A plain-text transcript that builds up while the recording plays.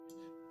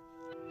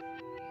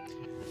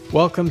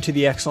Welcome to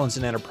the Excellence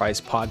in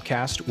Enterprise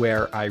podcast,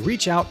 where I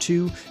reach out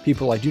to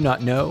people I do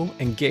not know,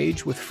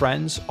 engage with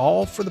friends,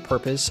 all for the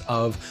purpose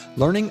of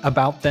learning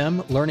about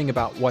them, learning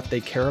about what they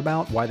care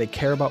about, why they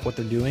care about what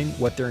they're doing,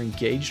 what they're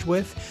engaged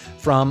with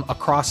from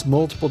across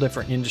multiple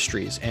different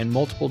industries and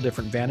multiple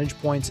different vantage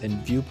points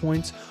and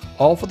viewpoints,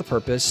 all for the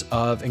purpose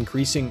of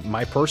increasing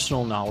my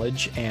personal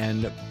knowledge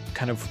and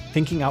kind of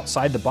thinking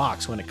outside the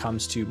box when it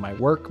comes to my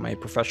work, my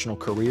professional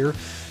career.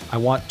 I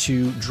want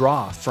to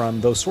draw from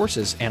those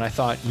sources, and I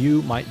thought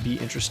you might be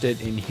interested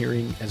in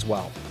hearing as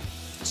well.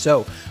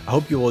 So I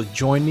hope you will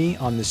join me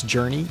on this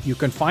journey. You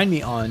can find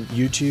me on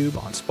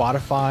YouTube, on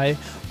Spotify,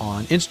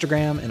 on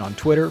Instagram, and on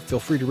Twitter. Feel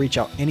free to reach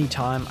out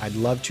anytime. I'd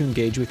love to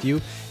engage with you.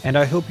 And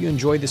I hope you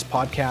enjoy this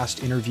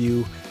podcast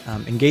interview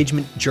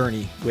engagement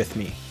journey with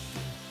me.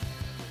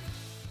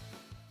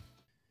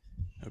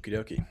 Okie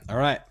dokie. All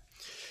right.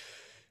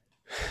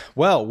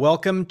 Well,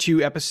 welcome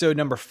to episode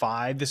number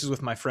 5. This is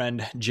with my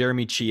friend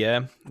Jeremy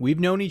Chia. We've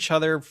known each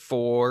other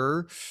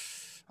for,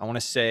 I want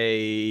to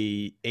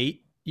say 9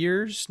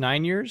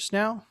 years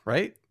now,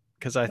 right?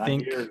 Because I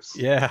think, 9 years.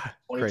 Yeah,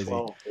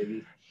 2012, crazy.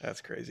 baby.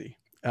 That's crazy.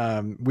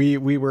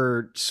 We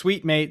were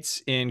suite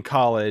mates in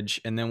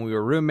college, and then we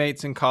were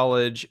roommates in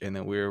college, and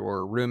then we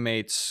were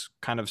roommates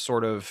kind of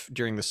sort of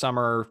during the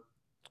summer,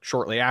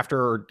 shortly after,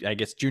 or I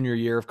guess junior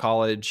year of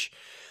college,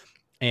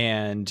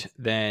 and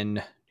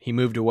then he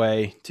moved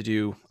away to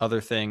do other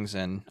things,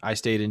 and I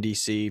stayed in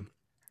DC.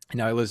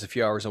 Now he lives a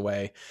few hours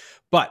away,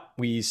 but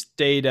we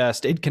stayed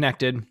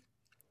connected.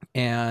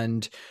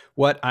 And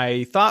what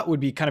I thought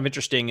would be kind of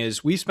interesting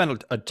is we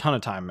spent a ton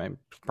of time,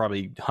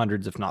 probably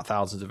hundreds, if not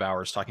thousands of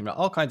hours talking about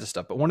all kinds of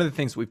stuff. But one of the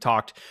things we've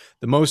talked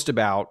the most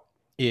about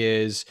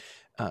is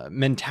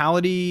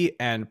mentality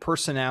and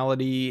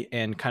personality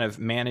and kind of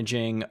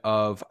managing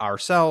of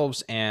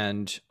ourselves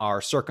and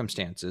our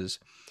circumstances.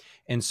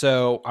 And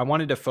so I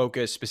wanted to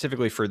focus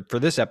specifically for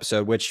this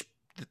episode, which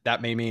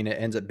that may mean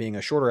it ends up being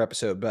a shorter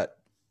episode, but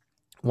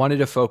wanted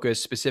to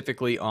focus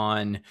specifically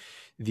on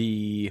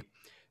the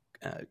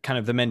kind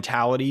of the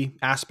mentality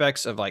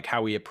aspects of like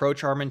how we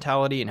approach our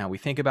mentality and how we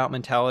think about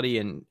mentality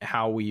and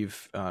how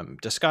we've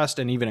discussed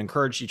and even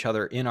encouraged each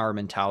other in our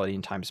mentality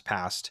in times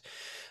past.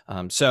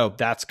 So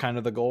that's kind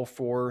of the goal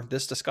for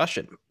this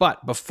discussion.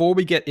 But before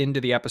we get into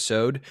the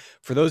episode,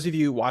 for those of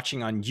you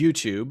watching on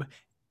YouTube,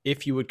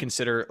 if you would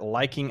consider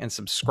liking and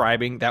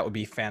subscribing, that would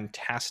be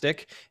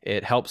fantastic.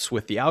 It helps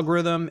with the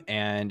algorithm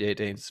and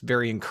it's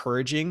very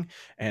encouraging.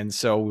 And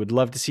so we'd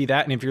love to see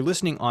that. And if you're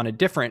listening on a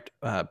different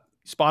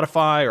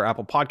Spotify or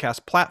Apple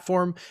Podcast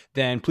platform,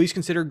 then please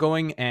consider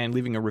going and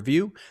leaving a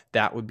review.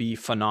 That would be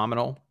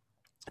phenomenal.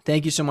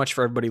 Thank you so much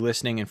for everybody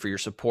listening and for your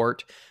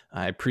support.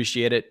 I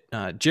appreciate it.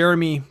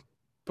 Jeremy,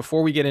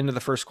 before we get into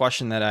the first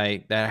question that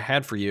I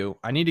had for you,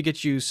 I need to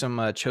get you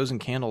some chosen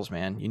candles,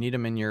 man. You need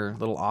them in your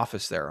little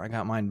office there. I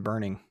got mine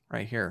burning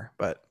right here,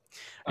 but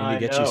I need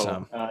to get you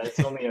some. It's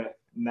only a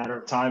matter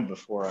of time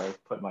before I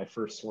put my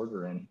first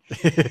order in.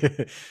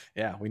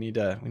 Yeah,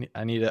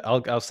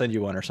 I'll send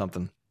you one or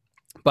something.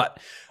 But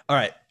all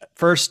right,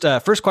 first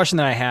question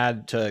that I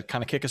had to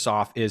kind of kick us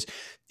off is,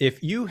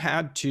 if you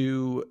had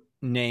to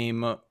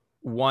name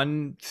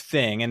one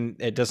thing, and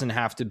it doesn't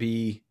have to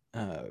be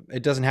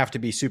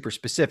super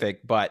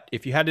specific, but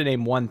if you had to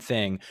name one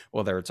thing,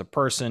 whether it's a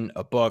person,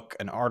 a book,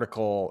 an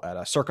article,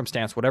 a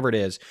circumstance, whatever it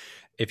is,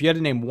 if you had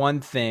to name one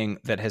thing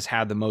that has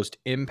had the most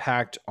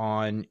impact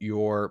on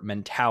your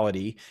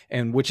mentality,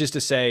 and which is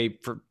to say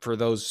for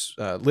those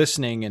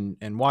listening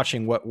and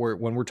watching,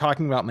 when we're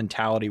talking about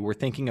mentality, we're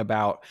thinking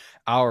about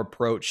our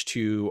approach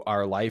to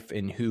our life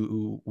and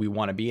who we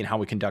want to be and how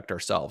we conduct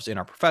ourselves in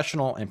our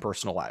professional and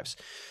personal lives.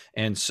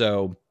 And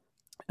so,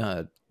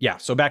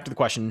 so back to the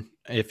question.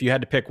 If you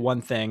had to pick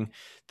one thing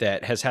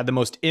that has had the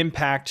most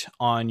impact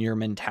on your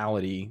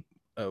mentality,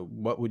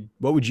 what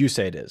would you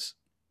say it is?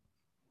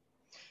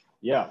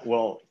 Yeah,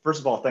 well, first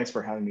of all, thanks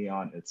for having me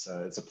on. It's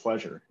a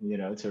pleasure,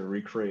 to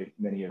recreate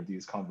many of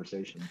these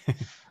conversations.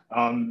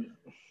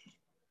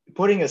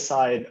 Putting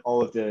aside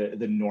all of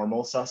the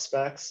normal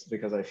suspects,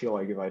 because I feel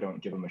like if I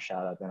don't give them a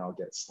shout out, then I'll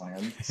get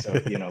slammed. So,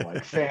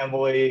 like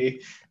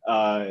family,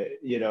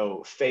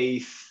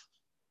 faith,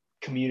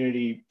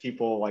 community,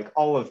 people, like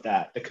all of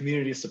that, the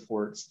community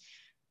supports,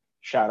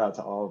 shout out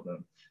to all of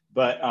them.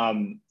 But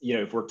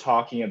if we're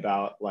talking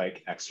about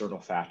like external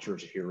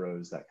factors,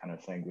 heroes, that kind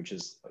of thing, which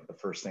is like the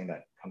first thing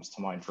that comes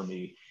to mind for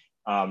me,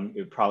 it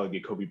would probably be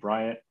Kobe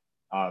Bryant.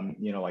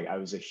 I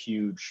was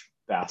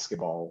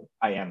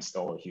I am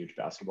still a huge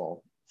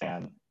basketball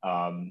fan.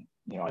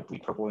 I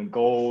bleed purple and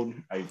gold.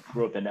 I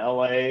grew up in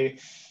LA.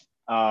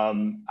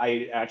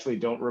 I actually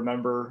don't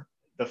remember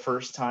the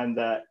first time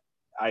that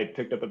I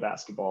picked up a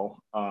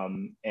basketball.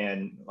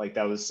 And like,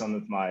 that was some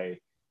of my,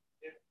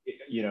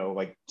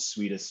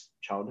 sweetest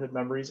childhood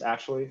memories,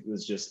 actually. It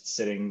was just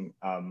sitting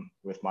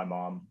with my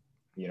mom,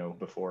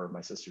 before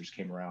my sisters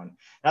came around.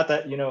 Not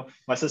that,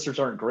 my sisters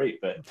aren't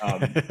great, but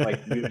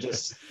we would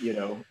just,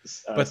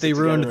 but they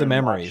ruined the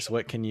memories.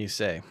 What can you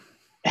say?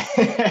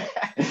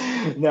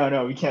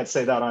 No, we can't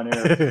say that on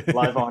air,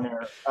 live on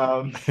air.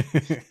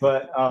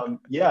 But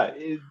yeah,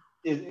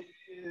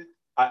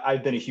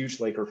 I've been a huge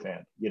Laker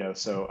fan,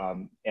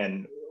 so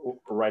and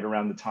right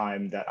around the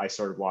time that I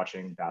started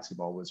watching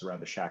basketball was around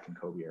the Shaq and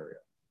Kobe area.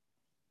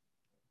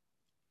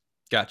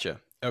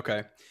 Gotcha.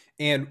 Okay.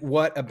 And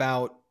what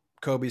about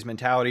Kobe's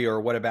mentality, or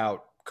what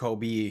about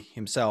Kobe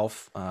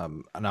himself?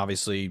 And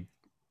obviously,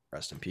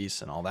 rest in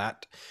peace and all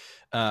that.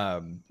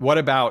 What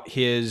about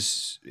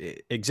his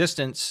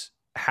existence?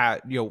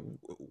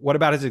 What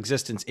about his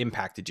existence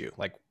impacted you?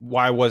 Like,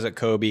 why was it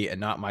Kobe and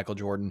not Michael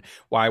Jordan?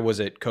 Why was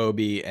it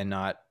Kobe and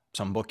not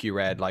some book you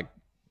read? Like,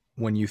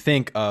 when you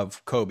think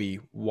of Kobe,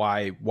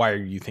 why are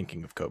you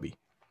thinking of Kobe?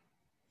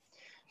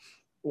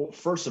 Well,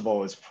 first of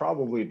all, it's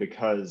probably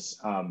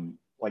because,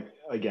 like,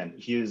 again,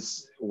 he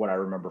is what I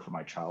remember from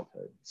my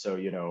childhood. So,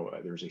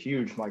 there's a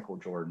huge Michael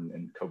Jordan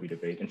and Kobe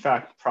debate. In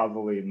fact,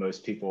 probably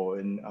most people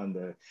on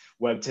the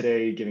web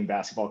today giving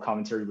basketball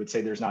commentary would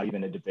say there's not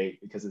even a debate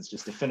because it's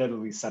just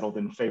definitively settled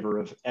in favor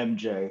of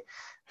MJ.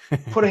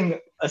 Putting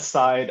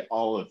aside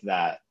all of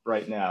that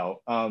right now,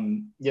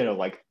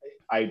 like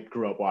I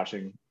grew up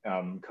watching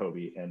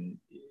Kobe, and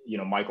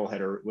Michael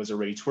was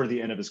already toward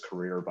the end of his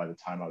career by the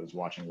time I was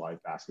watching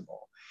live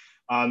basketball.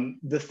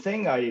 The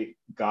thing I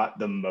got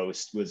the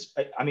most was,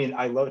 I mean,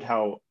 I loved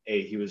how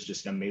he was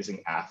just an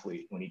amazing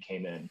athlete when he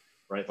came in,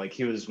 right? Like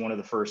he was one of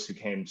the first who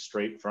came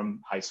straight from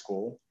high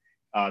school,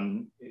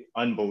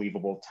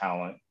 unbelievable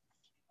talent.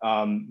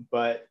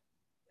 But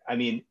I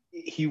mean,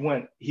 he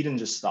didn't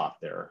just stop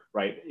there,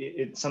 right?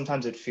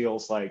 Sometimes it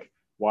feels like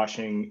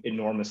watching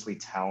enormously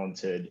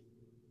talented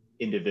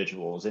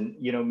individuals, and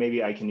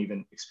maybe I can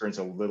even experience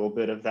a little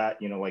bit of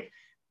that. Like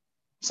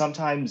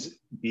sometimes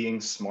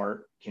being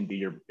smart can be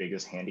your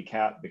biggest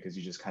handicap because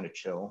you just kind of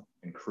chill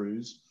and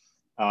cruise.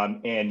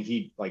 And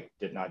he like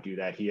did not do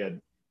that. He had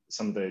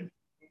some of the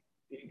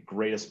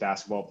greatest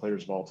basketball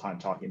players of all time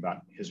talking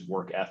about his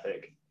work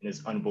ethic and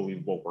his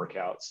unbelievable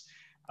workouts.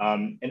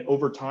 And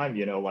over time,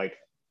 like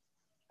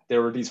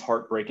there were these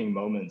heartbreaking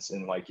moments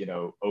in like,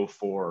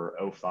 04,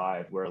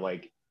 05, where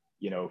like,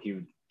 he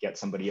would get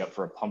somebody up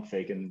for a pump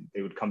fake and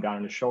they would come down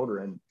on his shoulder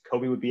and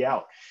Kobe would be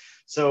out.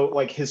 So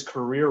like his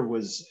career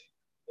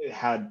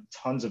had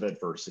tons of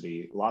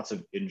adversity, lots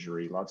of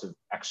injury, lots of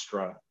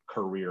extra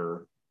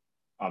career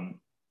um,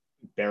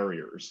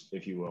 barriers,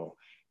 if you will.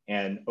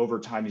 And over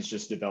time, he's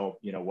just developed,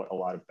 what a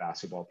lot of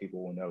basketball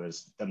people will know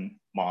as the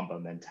Mamba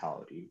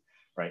mentality,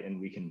 right? And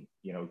we can,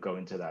 go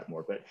into that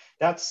more. But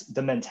that's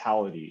the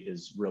mentality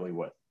is really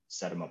what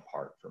set him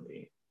apart for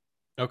me.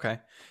 Okay.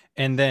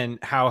 And then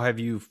how,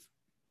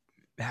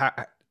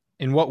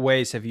 in what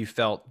ways have you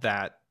felt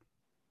that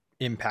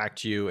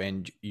impact you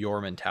and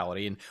your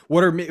mentality? And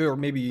what are, or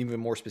maybe even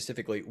more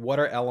specifically, what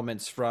are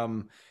elements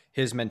from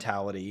his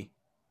mentality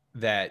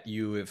that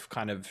you have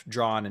kind of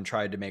drawn and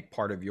tried to make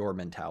part of your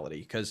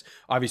mentality? Because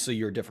obviously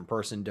you're a different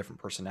person,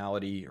 different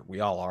personality, or we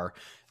all are.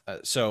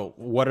 So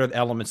what are the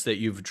elements that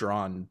you've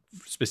drawn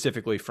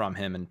specifically from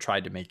him and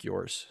tried to make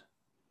yours?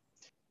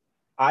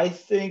 I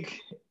think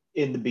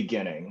in the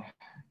beginning,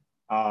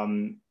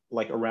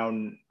 like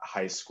around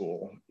high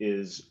school,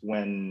 is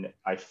when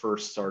I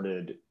first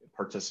started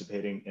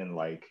participating in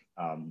like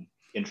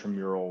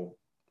intramural,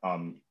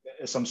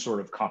 some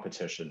sort of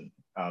competition,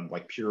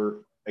 like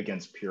pure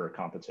against peer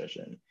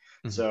competition.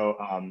 Mm-hmm. So,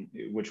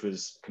 which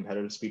was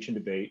competitive speech and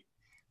debate,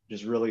 which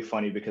is really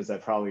funny because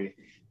that probably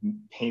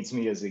paints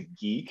me as a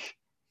geek.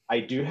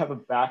 I do have a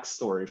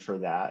backstory for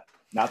that.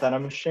 Not that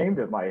I'm ashamed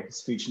of my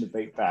speech and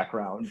debate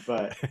background,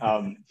 but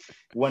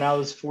when I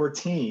was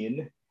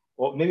 14,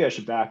 well, maybe I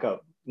should back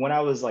up. When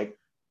I was like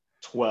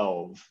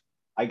 12,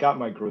 I got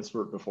my growth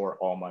spurt before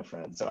all my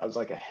friends. So I was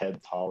like a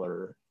head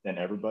taller than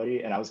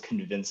everybody, and I was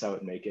convinced I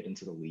would make it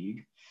into the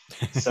league.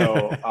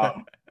 So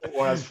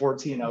when I was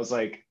 14, I was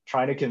like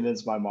trying to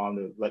convince my mom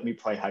to let me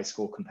play high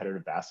school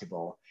competitive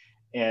basketball.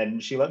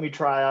 And she let me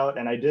try out,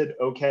 and I did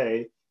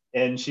okay.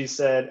 And she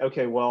said,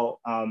 okay,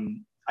 well,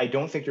 I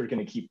don't think you're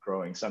going to keep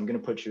growing. So I'm going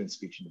to put you in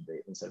speech and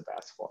debate instead of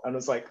basketball. And I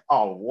was like,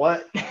 oh,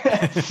 what?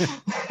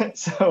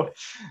 So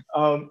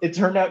it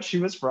turned out she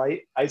was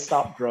right. I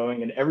stopped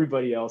growing and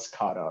everybody else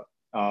caught up.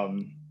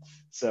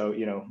 So,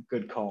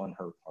 good call on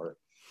her part.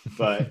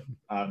 But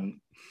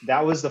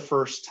that was the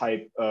first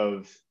type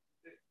of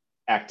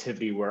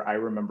activity where I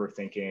remember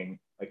thinking,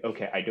 like,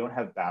 okay, I don't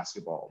have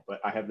basketball,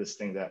 but I have this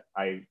thing that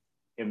I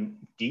am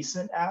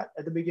decent at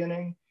the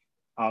beginning,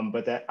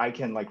 but that I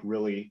can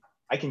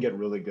I can get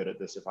really good at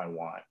this if I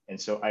want. And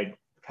so I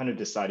kind of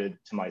decided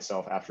to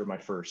myself after my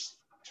first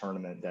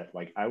tournament that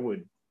like I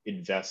would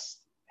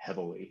invest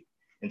heavily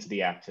into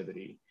the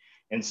activity.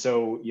 And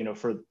so,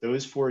 for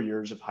those 4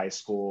 years of high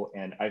school,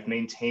 and I've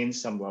maintained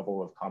some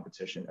level of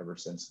competition ever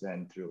since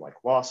then through like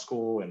law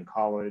school and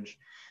college.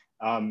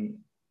 Um,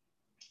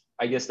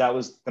 I guess that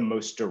was the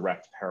most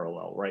direct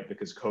parallel, right?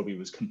 Because Kobe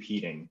was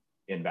competing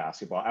in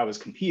basketball. I was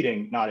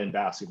competing not in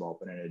basketball,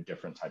 but in a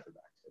different type of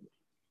activity.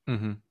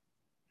 Mm-hmm.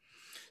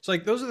 So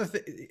like those are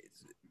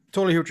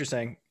totally hear what you're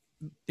saying,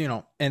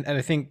 and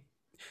I think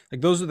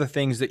like those are the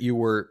things that you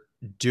were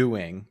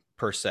doing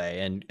per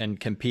se and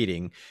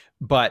competing,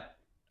 but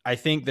I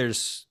think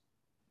there's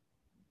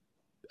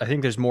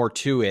more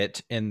to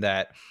it in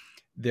that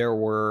there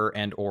were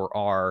and or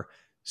are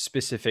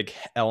specific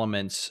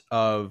elements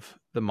of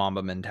the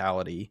Mamba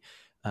mentality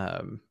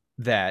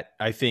that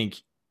I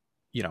think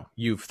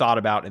you've thought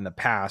about in the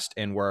past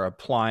and were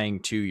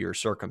applying to your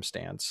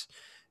circumstance.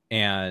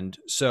 And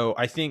so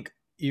I think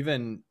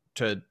even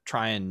to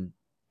try and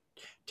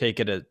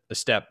take it a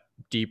step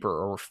deeper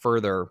or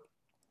further,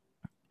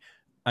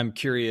 I'm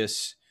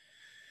curious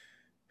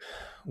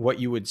what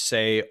you would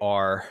say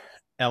are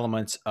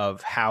elements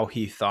of how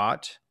he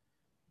thought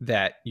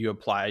that you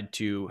applied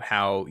to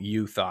how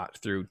you thought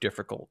through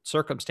difficult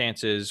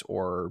circumstances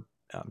or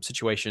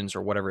situations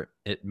or whatever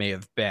it may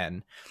have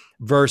been,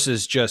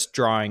 versus just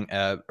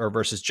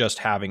versus just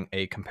having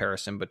a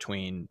comparison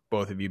between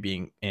both of you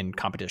being in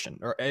competition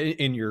or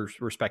in your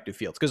respective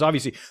fields. Because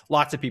obviously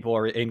lots of people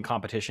are in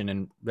competition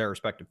in their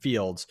respective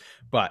fields,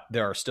 but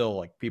there are still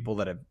like people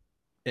that have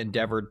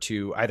endeavored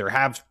to either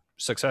have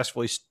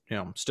successfully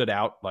stood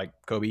out like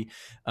Kobe,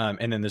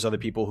 and then there's other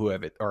people who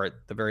have it, or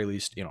at the very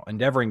least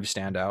endeavoring to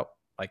stand out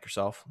like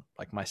yourself,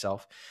 like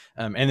myself,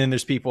 and then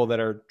there's people that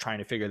are trying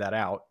to figure that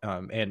out,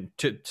 and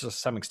to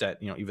some extent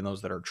even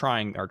those that are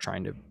trying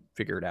to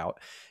figure it out,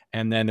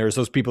 and then there's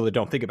those people that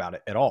don't think about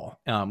it at all,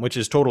 which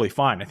is totally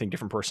fine. I think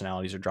different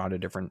personalities are drawn to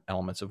different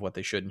elements of what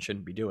they should and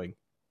shouldn't be doing.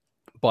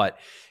 But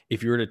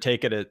if you were to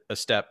take it a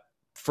step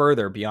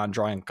further beyond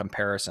drawing a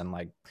comparison,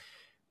 like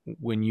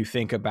when you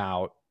think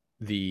about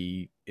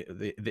the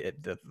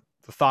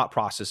thought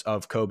process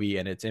of Kobe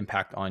and its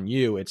impact on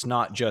you, it's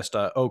not just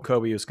oh,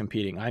 Kobe was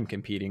competing, I'm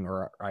competing,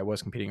 or I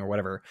was competing, or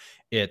whatever.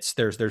 It's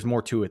there's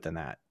more to it than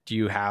that.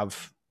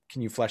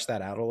 Can you flesh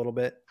that out a little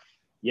bit?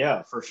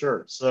 Yeah, for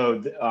sure.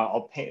 So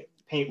I'll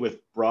paint with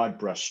broad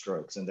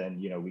brushstrokes, and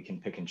then we can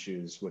pick and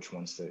choose which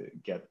ones to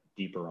get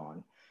deeper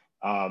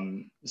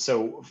on.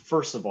 So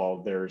first of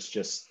all, there's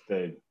just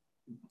the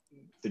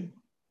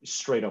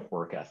straight up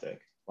work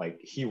ethic. Like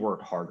he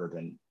worked harder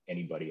than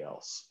anybody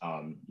else,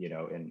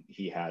 and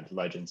he had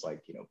legends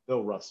like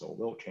Bill Russell,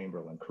 Wilt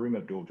Chamberlain, Kareem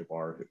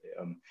Abdul-Jabbar,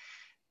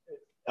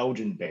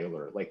 Elgin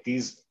Baylor, like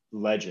these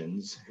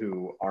legends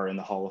who are in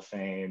the Hall of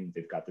Fame.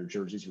 They've got their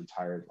jerseys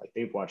retired. Like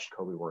they've watched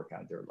Kobe work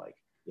out. They're like,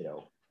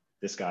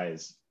 this guy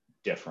is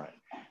different.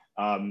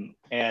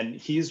 And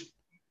he's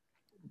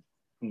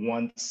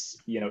once,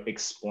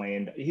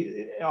 explained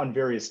on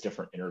various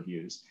different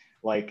interviews,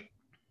 like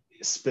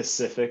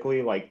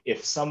specifically, like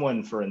if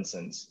someone, for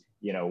instance,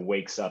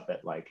 wakes up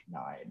at like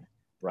 9,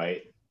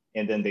 right?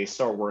 And then they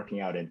start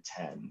working out in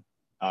 10,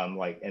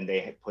 and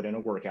they put in a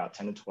workout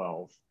 10 to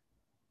 12,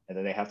 and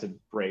then they have to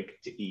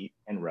break to eat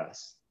and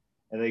rest.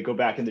 And they go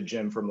back in the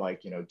gym from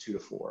 2 to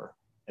 4,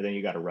 and then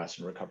you got to rest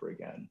and recover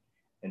again.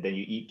 And then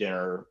you eat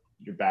dinner,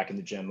 you're back in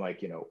the gym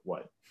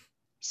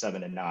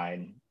 7 and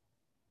 9.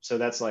 So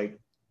that's like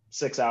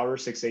 6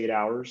 hours, 6 to 8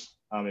 hours,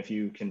 if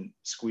you can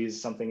squeeze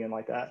something in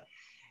like that.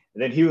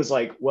 And then he was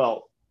like,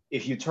 well,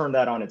 if you turn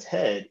that on its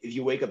head, if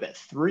you wake up at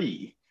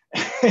 3,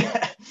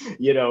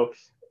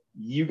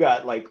 you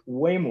got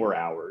way more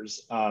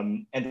hours.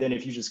 And then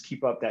if you just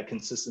keep up that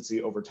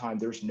consistency over time,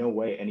 there's no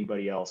way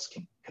anybody else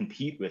can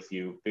compete with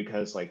you,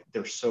 because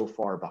they're so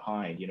far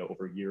behind,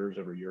 over years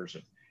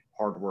of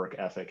hard work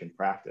ethic and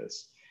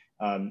practice.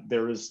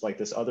 There was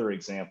this other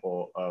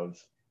example of,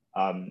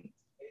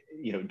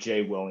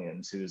 Jay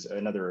Williams, who's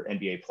another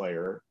NBA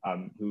player,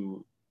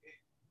 who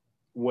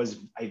was,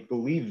 I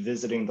believe,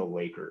 visiting the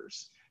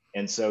Lakers.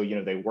 And so,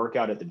 they work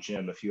out at the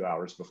gym a few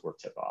hours before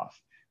tip off.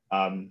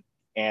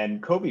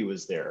 And Kobe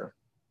was there,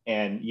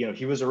 and,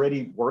 he was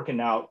already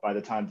working out by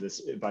the time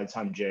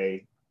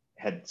Jay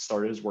had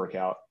started his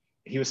workout.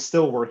 He was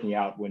still working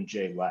out when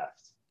Jay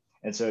left.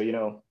 And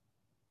so,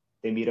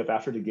 they meet up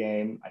after the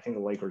game. I think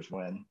the Lakers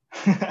win.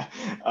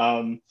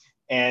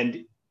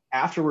 And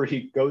afterward,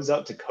 he goes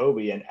up to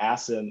Kobe and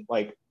asks him,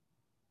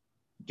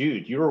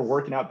 dude, you were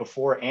working out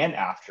before and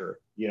after,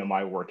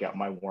 my workout,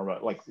 my warm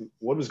up,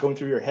 what was going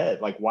through your head?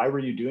 Why were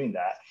you doing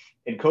that?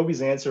 And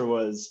Kobe's answer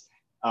was,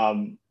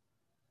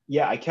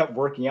 yeah, I kept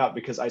working out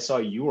because I saw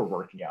you were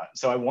working out.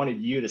 So I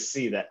wanted you to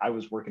see that I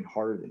was working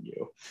harder than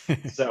you.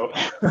 So,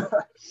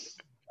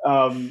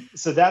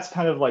 so that's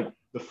kind of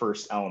the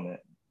first element,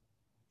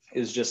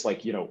 is just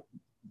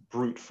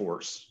brute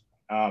force.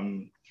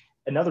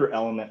 Another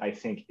element, I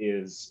think,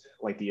 is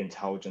the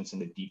intelligence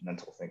and the deep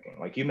mental thinking.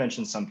 Like you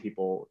mentioned, some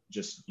people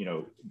just,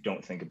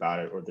 don't think about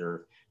it, or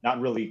they're not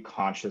really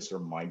conscious or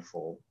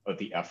mindful of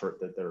the effort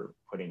that they're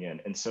putting in.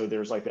 And so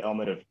there's the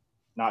element of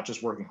not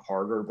just working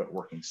harder, but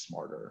working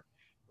smarter,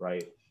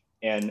 right?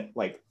 And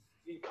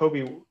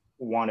Kobe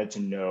wanted to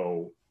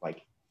know,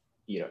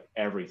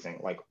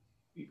 everything,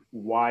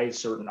 why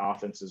certain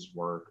offenses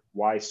work,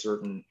 why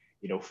certain,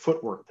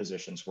 footwork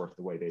positions work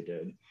the way they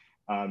did.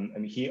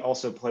 He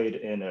also played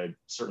in a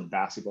certain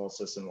basketball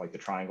system, like the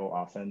triangle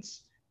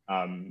offense,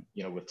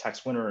 with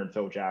Tex Winter and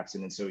Phil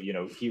Jackson. And so,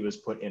 he was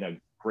put in a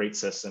great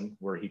system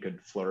where he could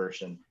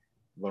flourish and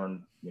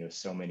learn,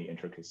 so many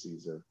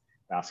intricacies of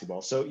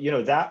basketball. So,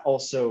 that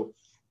also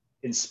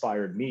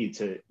inspired me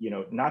to,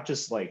 not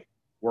just like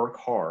work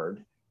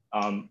hard,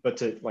 but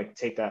to like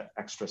take that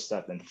extra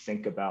step and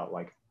think about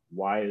like,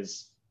 why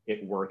is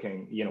it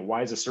working?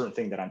 Why is a certain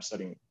thing that I'm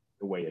studying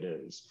the way it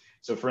is?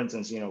 So for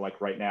instance, like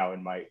right now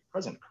in my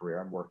present career,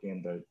 I'm working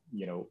in the,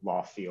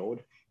 law field.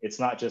 It's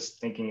not just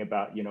thinking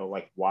about,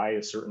 like why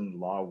a certain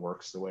law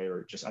works the way,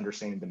 or just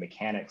understanding the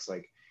mechanics.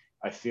 Like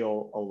I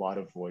feel a lot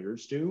of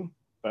lawyers do,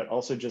 but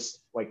also just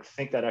like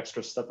think that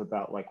extra step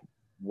about like,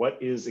 what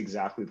is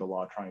exactly the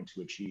law trying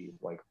to achieve?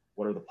 Like,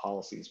 what are the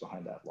policies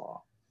behind that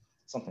law?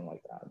 Something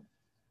like that.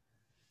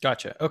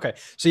 Gotcha. Okay.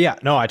 So yeah,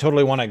 no, I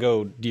totally want to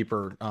go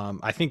deeper.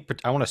 I think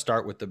I want to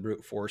start with the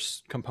brute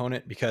force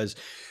component because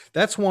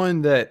that's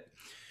one that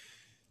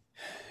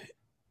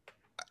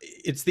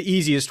it's the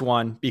easiest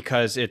one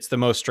because it's the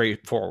most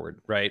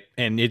straightforward, right?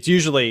 And it's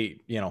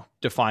usually,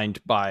 defined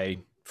by,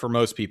 for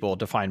most people,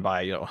 defined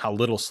by, how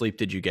little sleep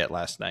did you get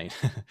last night?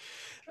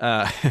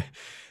 uh,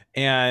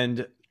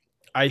 and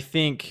I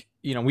think,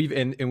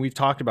 we've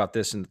talked about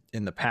this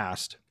in the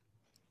past.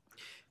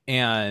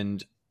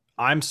 And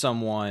I'm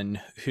someone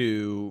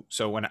who,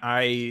 so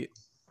right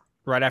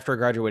after I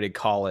graduated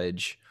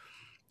college,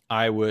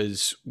 I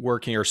was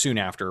working, or soon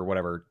after, or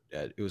whatever,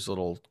 it was a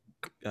little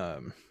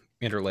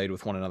interlaid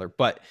with one another,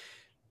 but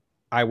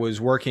I was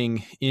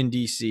working in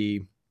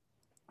DC,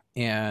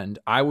 and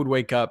I would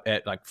wake up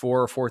at like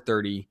 4 or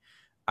 4:30.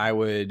 I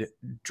would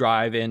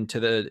drive into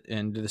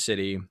the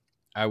city.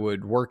 I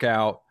would work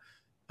out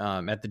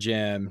at the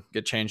gym,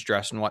 get changed,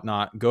 dressed, and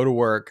whatnot. Go to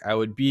work. I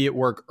would be at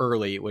work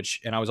early,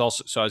 and I was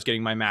also, so I was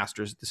getting my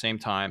master's at the same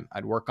time.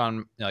 I'd work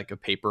on like a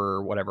paper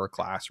or whatever,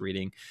 class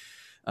reading,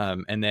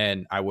 and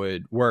then I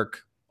would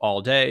work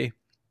all day.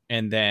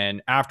 And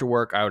then after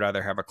work, I would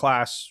either have a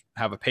class,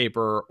 have a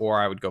paper,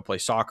 or I would go play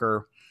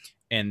soccer.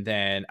 And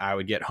then I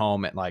would get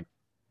home at like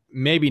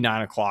maybe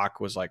 9 o'clock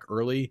was like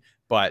early,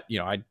 but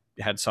I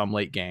had some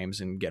late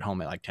games and get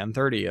home at like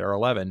 10:30 or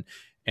 11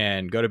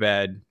 and go to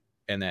bed,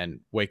 and then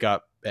wake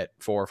up at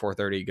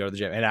 4:30, go to the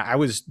gym. And I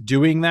was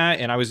doing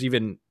that. And I was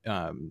even,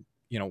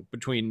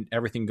 between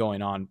everything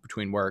going on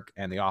between work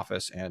and the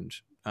office and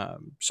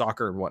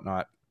soccer and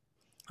whatnot,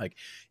 like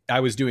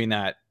I was doing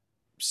that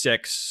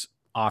 6,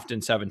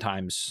 often 7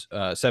 times,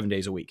 7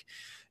 days a week.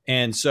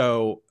 And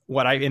so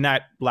and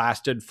that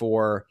lasted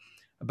for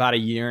about a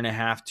year and a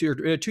half, 2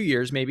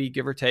 years, maybe,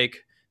 give or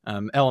take.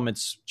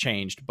 Elements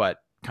changed,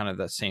 but kind of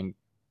the same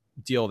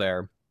deal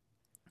there.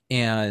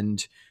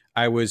 And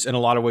I was in a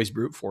lot of ways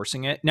brute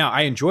forcing it. Now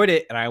I enjoyed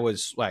it, and I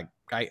was like,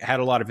 I had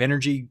a lot of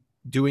energy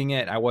doing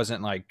it. I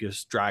wasn't like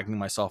just dragging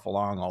myself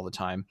along all the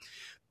time.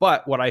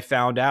 But what I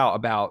found out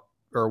about,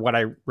 or what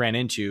I ran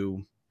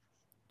into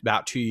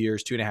about 2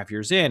 years, 2.5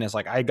 years in, is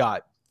like I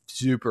got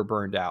super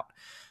burned out.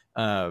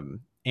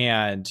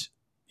 And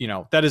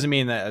that doesn't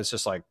mean that it's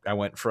just like I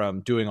went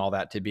from doing all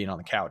that to being on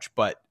the couch,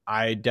 but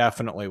I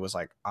definitely was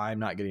like, I'm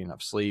not getting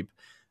enough sleep.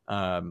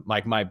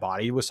 Like my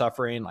body was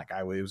suffering. Like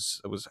I was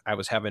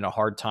having a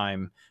hard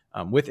time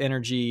with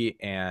energy,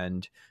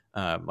 and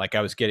like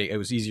it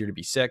was easier to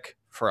be sick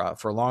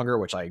for longer,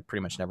 which I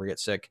pretty much never get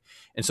sick.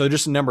 And so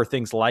just a number of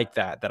things like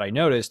that I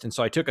noticed. And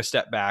so I took a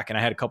step back, and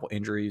I had a couple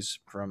injuries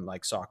from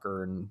like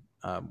soccer and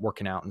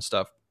working out and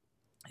stuff.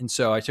 And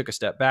so I took a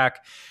step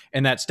back,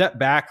 and that step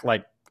back,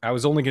 like I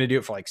was only going to do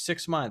it for like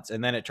 6 months,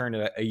 and then it turned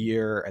to a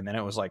year, and then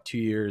it was like 2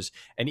 years.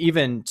 And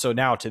even so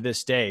now to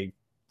this day,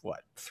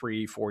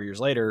 3-4 years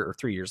later, or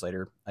 3 years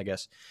later, I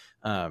guess,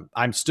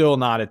 I'm still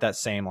not at that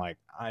same, like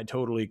I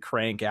totally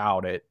crank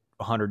out at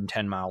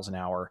 110 miles an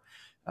hour.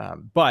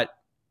 But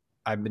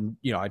I've been,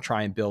 I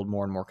try and build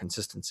more and more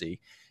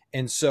consistency.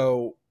 And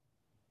so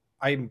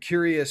I'm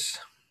curious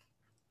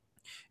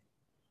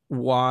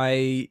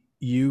why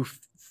you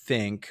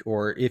think,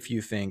 or if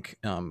you think,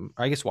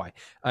 I guess why.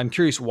 I'm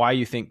curious why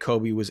you think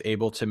Kobe was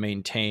able to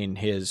maintain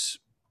his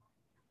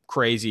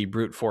crazy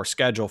brute force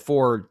schedule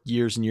for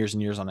years and years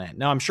and years on end.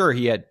 Now, I'm sure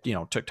he had,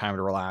 took time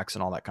to relax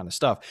and all that kind of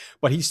stuff,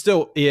 but he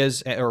still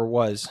is, or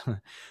was,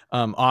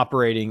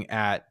 operating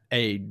at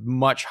a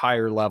much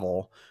higher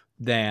level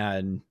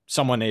than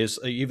someone is,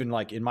 even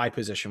like in my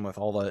position, with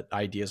all the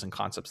ideas and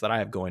concepts that I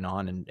have going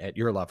on and at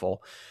your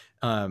level.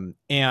 And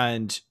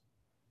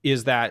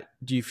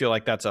do you feel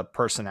like that's a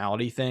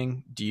personality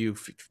thing? Do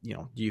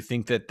you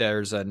think that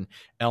there's an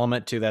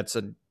element to that's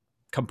a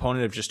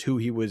component of just who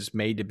he was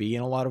made to be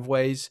in a lot of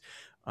ways?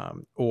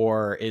 And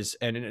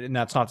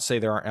that's not to say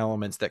there aren't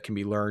elements that can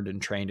be learned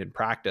and trained and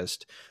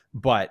practiced,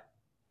 but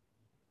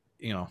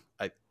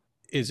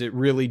is it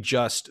really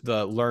just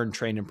the learn,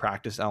 train, and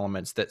practice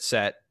elements that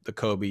set the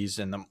Kobe's?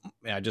 And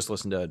I just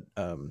listened to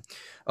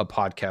a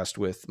podcast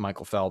with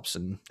Michael Phelps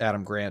and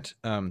Adam Grant.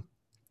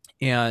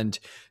 And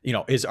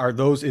is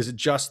it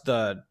just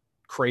the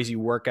crazy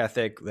work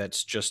ethic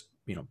that's just,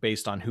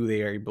 based on who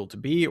they are able to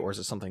be, or is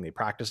it something they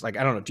practice? Like,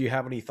 I don't know. Do you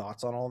have any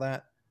thoughts on all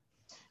that?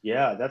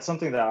 Yeah, that's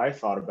something that I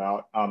thought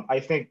about. I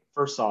think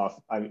first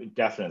off, I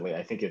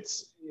think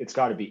it's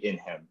got to be in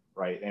him,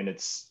 right? And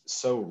it's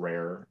so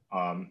rare,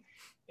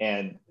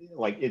 and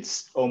like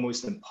it's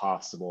almost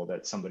impossible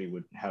that somebody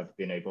would have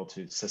been able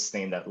to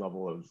sustain that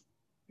level of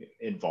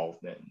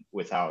involvement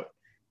without,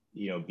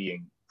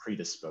 being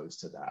predisposed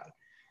to that.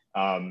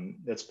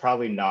 That's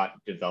probably not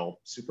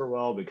developed super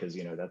well because,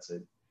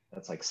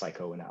 that's like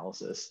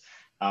psychoanalysis.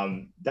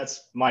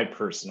 That's my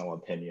personal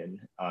opinion.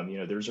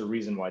 There's a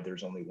reason why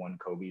there's only one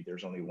Kobe,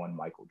 there's only one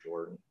Michael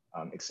Jordan,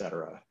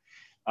 etc.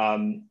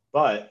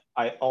 But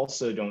I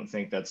also don't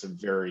think that's a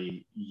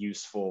very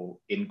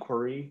useful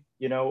inquiry,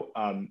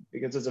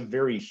 because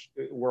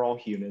we're all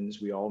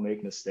humans, we all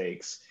make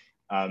mistakes.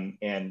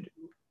 And,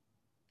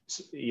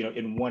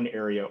 in one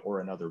area or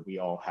another, we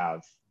all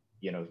have,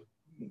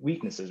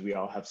 weaknesses, we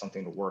all have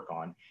something to work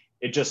on.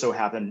 It just so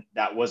happened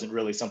that wasn't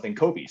really something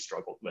Kobe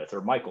struggled with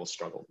or Michael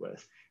struggled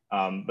with.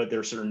 But there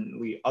are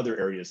certainly other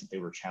areas that they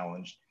were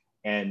challenged.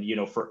 And,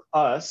 for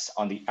us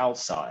on the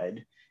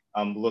outside,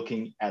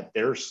 looking at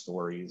their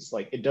stories,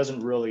 like it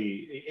doesn't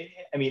really,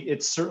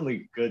 it's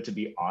certainly good to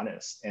be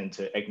honest and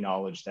to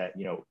acknowledge that,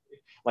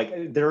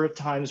 like there are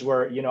times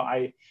where,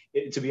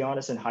 to be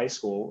honest, in high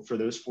school, for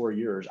those 4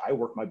 years, I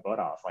worked my butt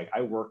off. Like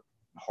I worked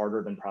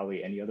harder than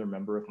probably any other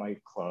member of my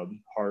club,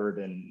 harder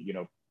than,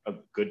 a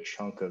good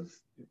chunk of,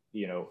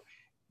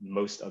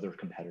 most other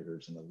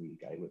competitors in the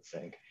league, I would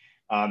think.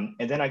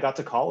 And then I got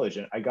to college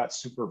and I got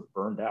super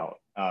burned out.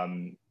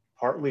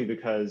 Partly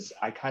because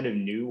I kind of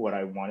knew what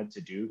I wanted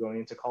to do going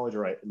into college,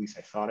 or at least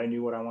I thought I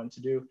knew what I wanted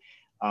to do,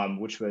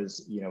 which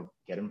was,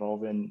 get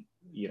involved in,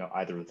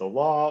 either the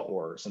law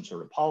or some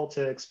sort of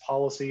politics,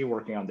 policy,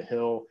 working on the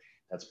Hill.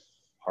 That's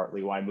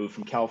partly why I moved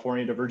from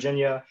California to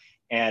Virginia.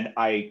 And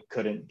I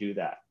couldn't do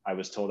that. I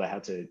was told I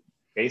had to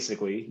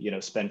basically,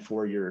 spend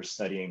 4 years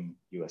studying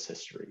US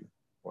history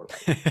or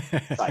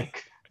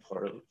psych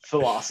or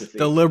philosophy.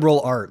 The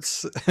liberal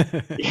arts.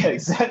 Yeah,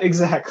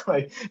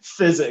 exactly.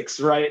 Physics,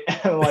 right?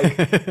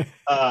 Like,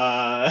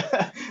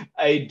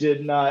 I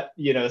did not,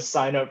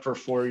 sign up for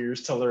 4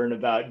 years to learn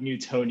about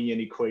Newtonian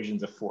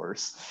equations of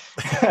force.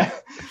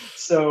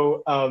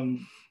 So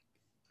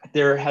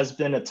there has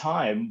been a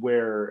time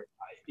where,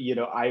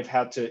 I've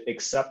had to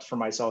accept for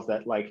myself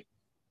that, like,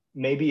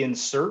 maybe in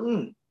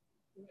certain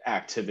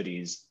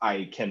activities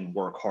I can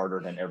work harder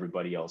than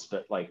everybody else,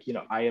 but like,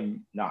 I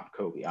am not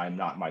Kobe, I'm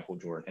not Michael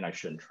Jordan, and I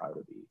shouldn't try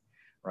to be,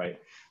 right?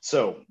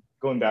 So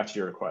going back to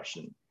your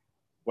question,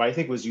 what I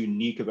think was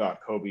unique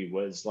about Kobe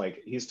was,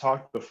 like, he's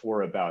talked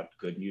before about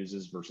good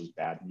muses versus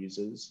bad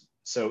muses.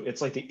 So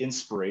it's like the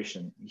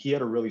inspiration, he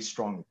had a really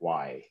strong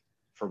why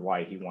for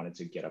why he wanted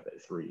to get up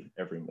at 3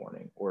 every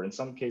morning, or in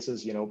some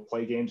cases,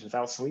 play games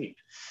without sleep.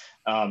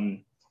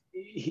 On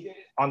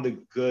the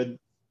good,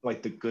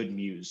 like the good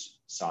muse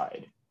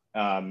side,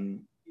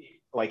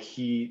 like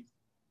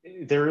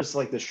there is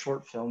like this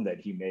short film that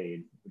he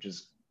made, which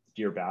is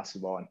Dear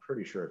Basketball. I'm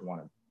pretty sure it won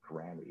a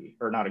Grammy,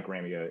 or not a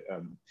Grammy,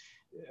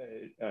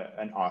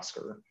 an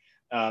Oscar.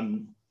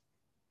 And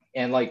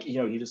like,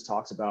 he just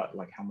talks about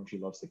like how much he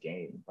loves the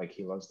game. Like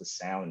he loves the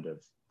sound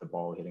of the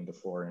ball hitting the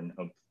floor in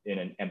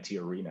an empty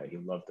arena. He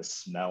loved the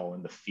smell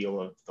and the feel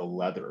of the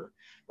leather,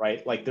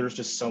 right? Like there's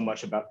just so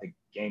much about the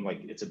game.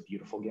 Like it's a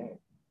beautiful game.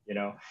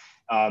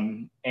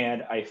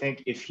 And I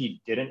think if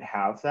he didn't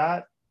have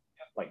that,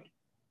 like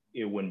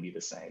it wouldn't be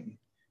the same,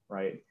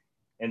 right?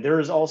 And there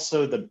is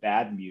also the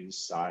bad muse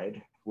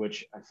side,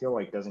 which I feel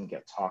like doesn't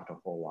get talked a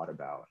whole lot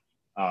about.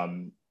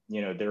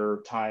 There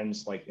are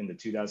times like in the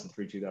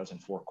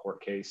 2003-2004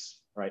 court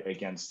case, right,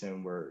 against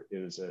him, where it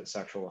was a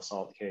sexual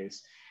assault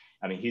case.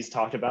 I mean, he's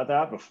talked about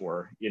that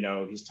before.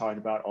 He's talked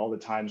about all the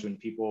times when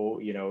people,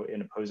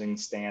 in opposing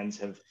stands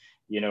have,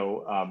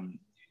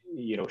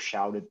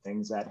 shouted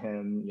things at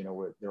him,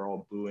 where they're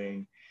all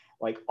booing,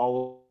 like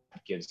all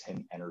gives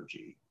him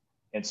energy.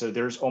 And so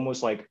there's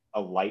almost like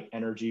a light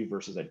energy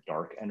versus a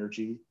dark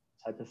energy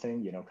type of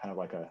thing, kind of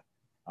like a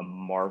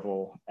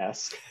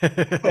Marvel-esque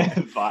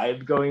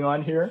vibe going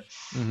on here.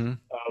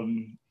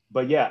 Mm-hmm.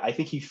 But yeah, I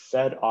think he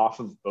fed off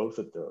of both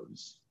of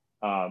those.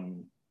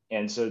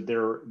 And so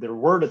there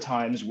were the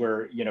times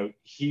where,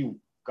 he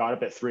got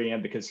up at 3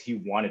 a.m. because he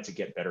wanted to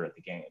get better at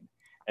the game.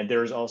 And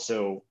there's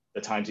also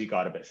the times he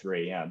got up at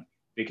 3 a.m.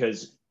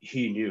 because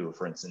he knew,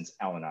 for instance,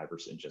 Allen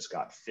Iverson just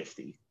got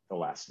 50 the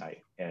last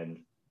night, and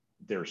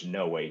there's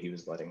no way he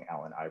was letting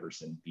Allen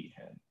Iverson beat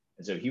him.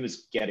 And so he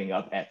was getting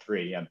up at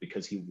 3 a.m.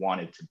 because he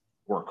wanted to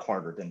work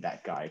harder than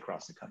that guy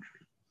across the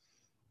country.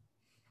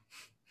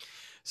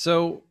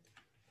 So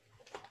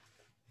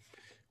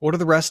what do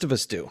the rest of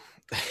us do?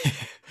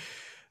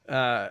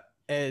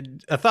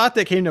 And a thought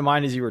that came to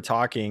mind as you were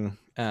talking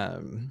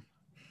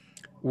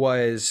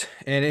was,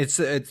 and it's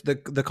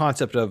the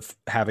concept of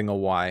having a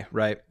why,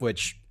 right?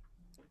 Which,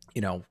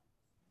 in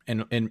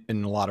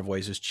a lot of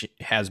ways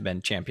has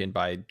been championed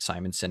by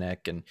Simon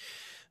Sinek, and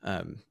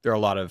there are a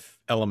lot of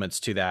elements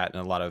to that,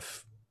 and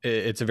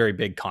it's a very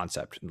big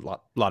concept. A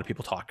lot of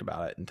people talk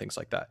about it and things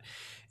like that.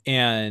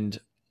 And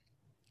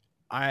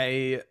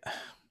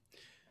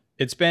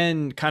it's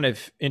been kind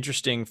of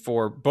interesting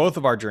for both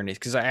of our journeys,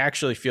 because I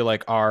actually feel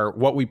like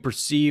what we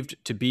perceived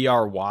to be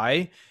our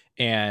why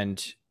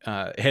and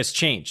has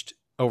changed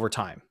over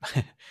time.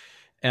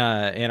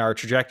 And our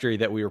trajectory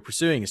that we were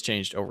pursuing has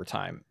changed over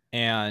time.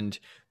 And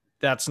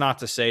that's not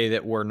to say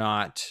that we're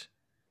not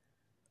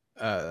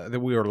that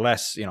we were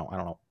less, I don't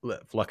know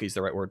if lucky is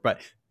the right word,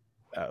 but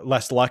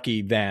less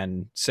lucky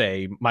than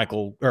say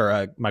Michael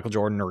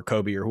Jordan or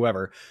Kobe or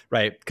whoever,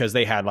 right? Because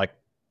they had like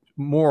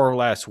more or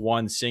less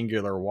one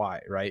singular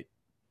why, right?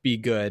 Be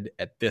good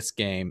at this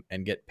game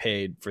and get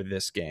paid for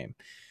this game,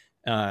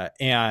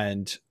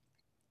 and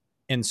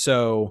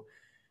so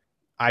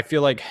I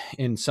feel like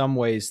in some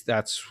ways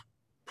that's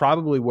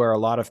probably where a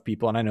lot of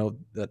people, and I know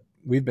that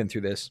we've been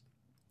through this,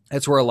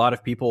 that's where a lot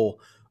of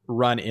people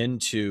run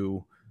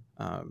into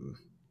um,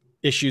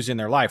 issues in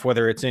their life,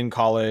 whether it's in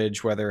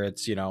college, whether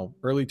it's,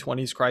 early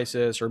 20s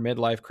crisis or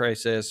midlife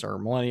crisis or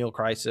millennial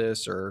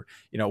crisis or,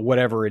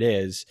 whatever it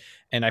is.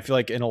 And I feel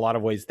like in a lot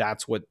of ways,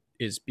 that's what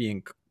is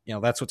being,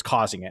 that's what's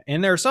causing it.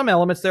 And there are some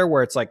elements there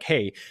where it's like,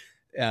 hey,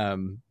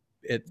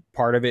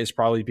 part of it is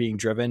probably being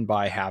driven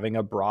by having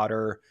a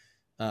broader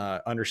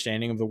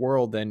understanding of the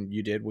world than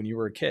you did when you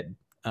were a kid.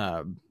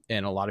 And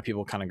a lot of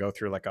people kind of go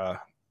through like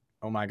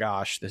oh my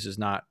gosh, this is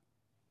not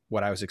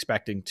what I was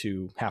expecting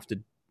to have to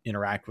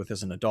interact with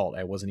as an adult.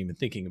 I wasn't even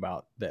thinking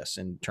about this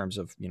in terms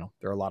of,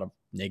 there are a lot of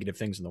negative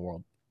things in the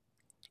world.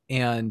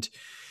 And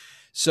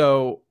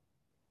so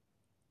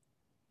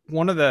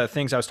one of the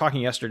things I was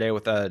talking yesterday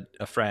with a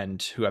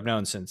friend who I've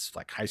known since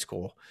like high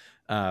school.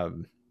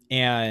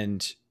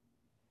 And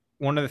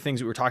one of the things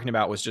that we were talking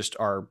about was just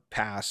our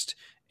past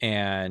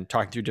and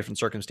talking through different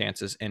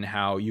circumstances and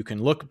how you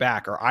can look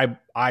back, or I,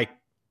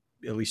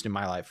 at least in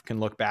my life, can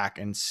look back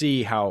and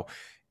see how,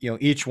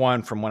 each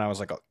one from when I was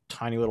like a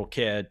tiny little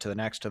kid to the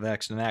next, to the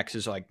next, to the next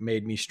is like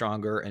made me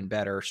stronger and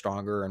better,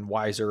 stronger and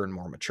wiser and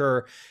more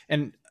mature.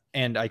 And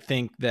I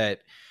think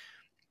that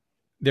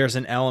there's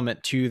an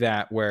element to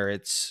that where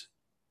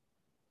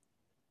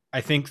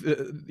I think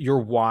your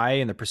why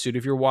and the pursuit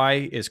of your why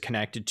is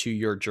connected to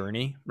your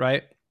journey,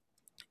 right?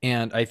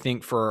 And I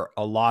think for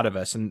a lot of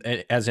us, and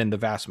as in the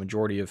vast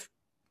majority of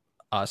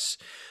us,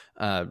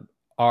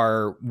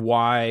 our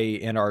why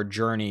and our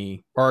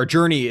journey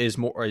is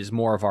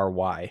more of our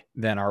why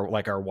than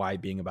our why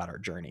being about our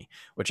journey,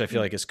 which I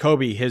feel like is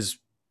Kobe. His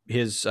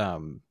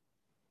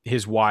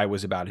why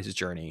was about his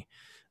journey,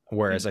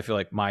 whereas I feel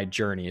like my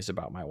journey is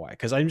about my why,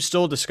 because I'm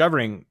still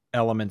discovering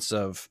elements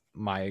of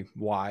my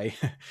why.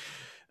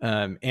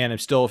 And I'm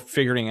still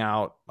figuring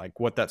out like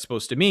what that's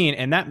supposed to mean,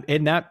 and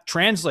that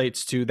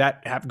translates to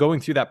that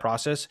going through that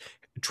process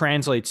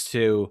translates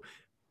to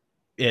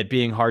it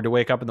being hard to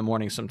wake up in the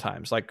morning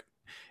sometimes. Like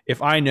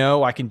if I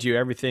know I can do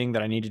everything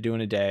that I need to do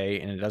in a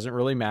day and it doesn't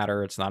really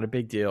matter, it's not a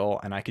big deal,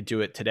 and I could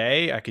do it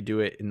today, I could do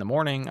it in the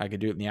morning, I could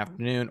do it in the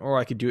afternoon, or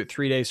I could do it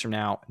 3 days from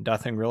now,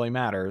 nothing really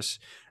matters,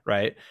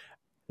 right?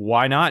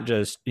 Why not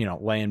just,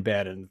 lay in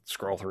bed and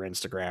scroll through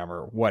Instagram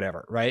or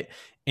whatever, right?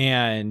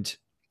 And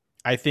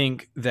I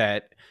think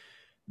that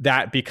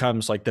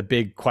becomes like the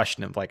big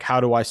question of like, how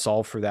do I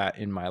solve for that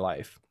in my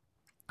life?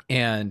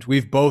 And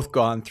we've both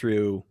gone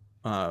through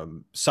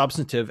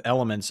substantive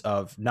elements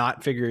of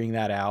not figuring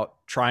that out,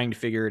 trying to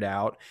figure it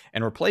out,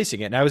 and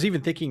replacing it. And I was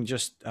even thinking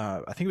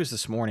I think it was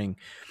this morning,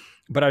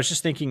 but I was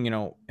just thinking,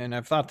 and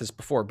I've thought this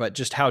before, but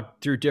just how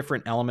through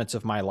different elements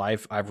of my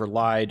life, I've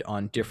relied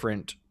on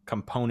different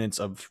components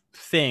of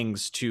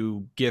things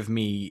to give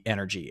me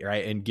energy,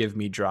 right? And give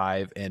me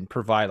drive and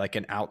provide like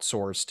an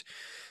outsourced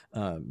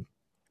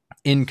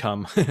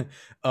income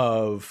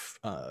of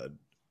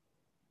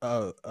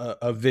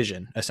a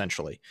vision,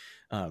 essentially.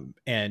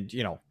 And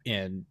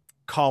in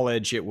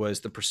college, it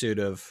was the pursuit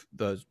of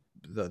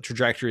the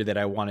trajectory that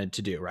I wanted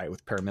to do, right,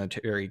 with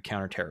paramilitary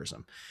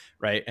counterterrorism,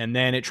 right? And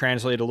then it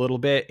translated a little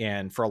bit,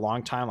 and for a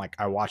long time, like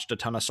I watched a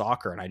ton of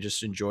soccer, and I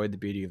just enjoyed the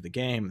beauty of the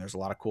game. There's a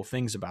lot of cool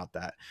things about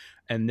that.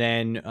 And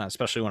then,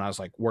 especially when I was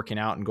like working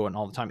out and going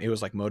all the time, it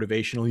was like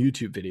motivational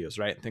YouTube videos,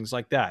 right, and things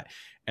like that.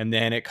 And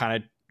then it kind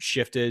of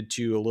shifted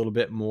to a little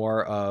bit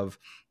more of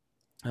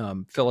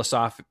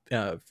philosophic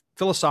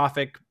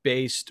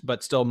based,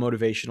 but still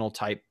motivational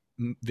type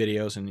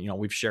videos. And,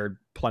 we've shared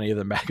plenty of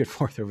them back and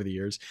forth over the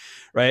years.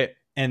 Right.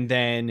 And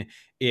then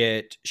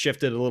it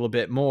shifted a little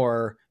bit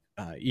more,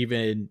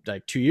 even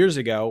like 2 years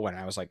ago when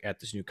I was like at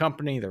this new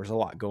company, there was a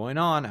lot going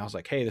on. I was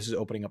like, hey, this is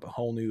opening up a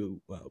whole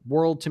new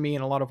world to me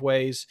in a lot of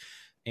ways.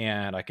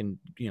 And I can,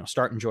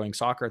 start enjoying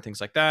soccer and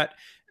things like that.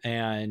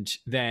 And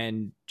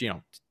then,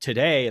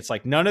 today it's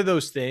like none of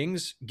those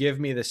things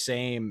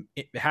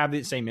have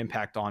the same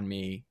impact on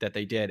me that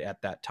they did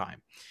at that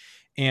time.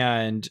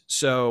 And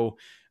so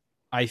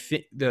I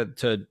think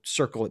to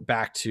circle it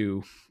back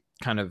to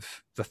kind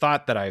of the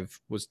thought that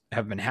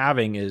have been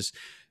having is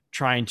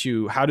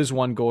how does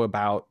one go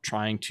about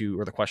trying to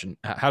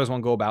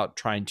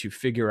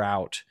figure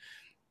out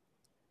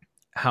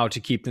how to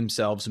keep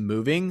themselves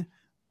moving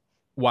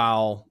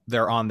while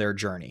they're on their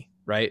journey,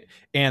 right?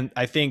 And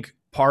I think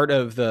part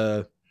of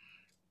the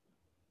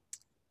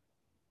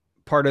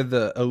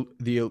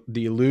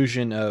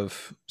illusion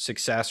of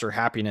success or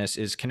happiness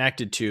is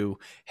connected to,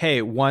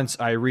 hey, once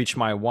I reach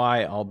my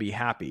why, I'll be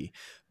happy.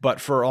 but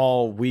for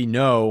all we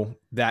know,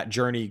 that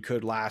journey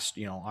could last,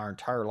 our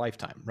entire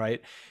lifetime,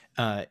 right?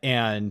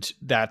 And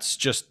that's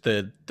just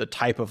the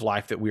type of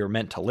life that we were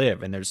meant to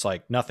live. And there's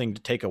like nothing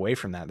to take away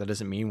from that. That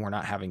doesn't mean we're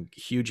not having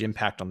huge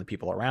impact on the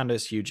people around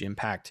us, huge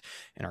impact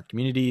in our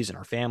communities and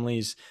our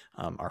families,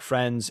 our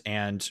friends,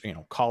 and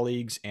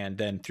colleagues. And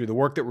then through the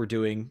work that we're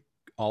doing,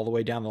 all the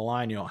way down the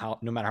line,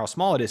 no matter how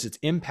small it is, it's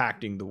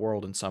impacting the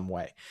world in some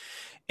way.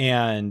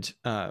 And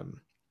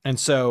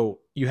so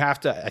you have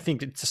to, I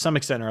think to some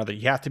extent or other,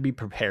 you have to be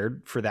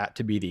prepared for that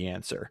to be the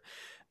answer.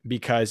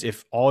 Because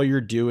if all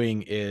you're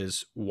doing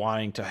is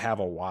wanting to have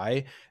a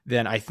why,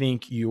 then I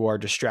think you are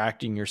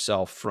distracting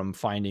yourself from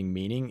finding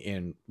meaning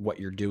in what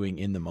you're doing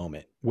in the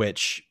moment,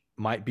 which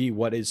might be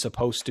what is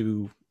supposed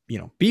to,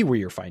 be where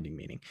you're finding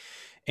meaning.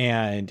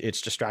 And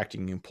it's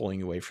distracting you and pulling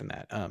you away from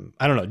that.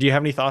 I don't know. Do you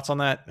have any thoughts on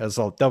that? I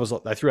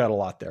threw out a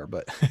lot there,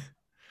 but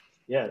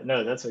Yeah,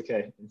 no, that's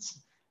okay.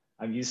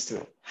 I'm used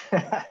to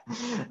it.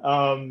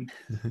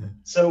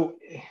 So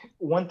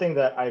one thing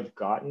that I've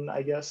gotten,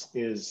 I guess,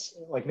 is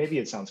like, maybe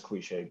it sounds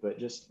cliche, but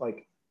just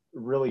like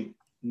really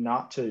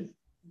not to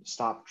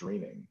stop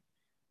dreaming.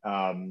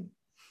 Um,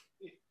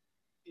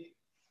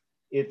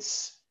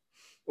 it's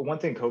one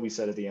thing Kobe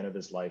said at the end of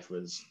his life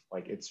was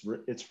like, it's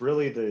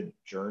really the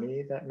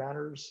journey that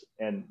matters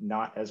and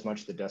not as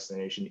much the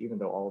destination, even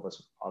though all of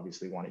us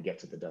obviously want to get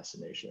to the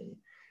destination.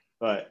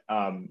 But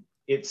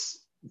it's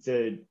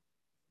the,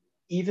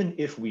 even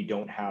if we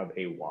don't have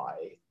a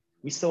why,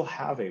 we still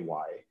have a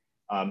why.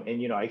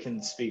 And I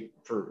can speak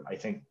for, I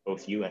think,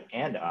 both you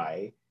and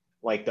I,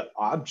 like the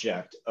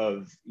object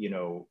of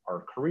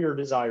our career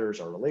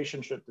desires, our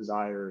relationship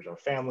desires, our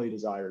family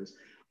desires,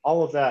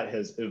 all of that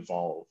has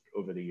evolved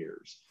over the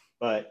years.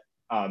 But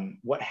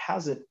what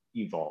hasn't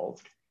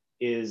evolved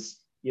is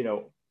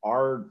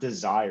our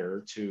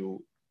desire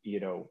to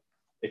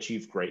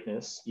achieve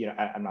greatness.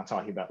 I'm not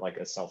talking about like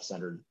a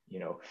self-centered,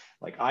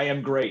 like I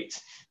am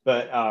great,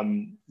 but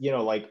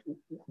like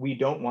we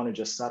don't want to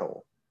just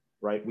settle,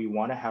 right? We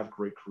want to have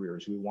great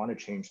careers. We want to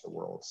change the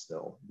world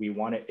still. We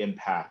want to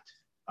impact,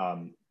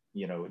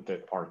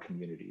 our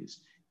communities.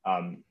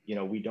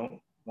 We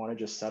don't want to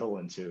just settle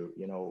into,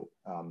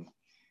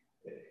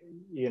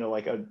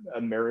 like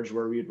a marriage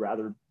where we'd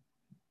rather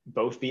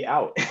both be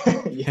out.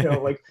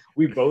 Like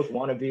we both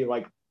want to be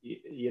like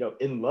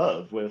in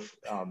love with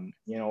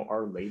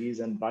our ladies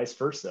and vice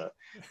versa,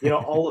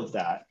 all of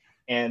that.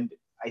 And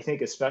I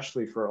think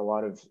especially for a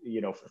lot of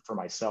for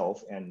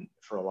myself and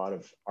for a lot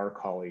of our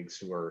colleagues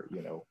who are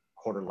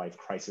quarter life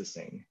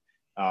crisising,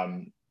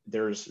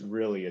 there's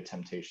really a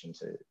temptation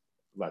to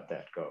let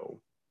that go,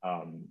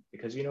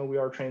 because we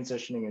are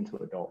transitioning into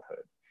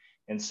adulthood.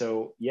 And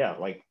so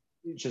like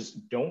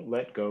just don't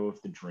let go of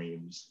the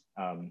dreams,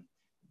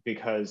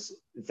 because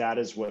that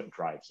is what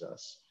drives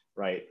us,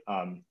 right?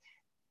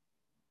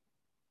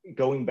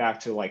 Going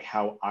back to like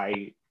how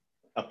I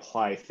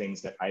apply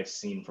things that I've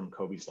seen from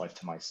Kobe's life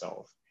to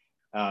myself.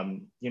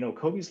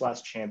 Kobe's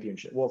last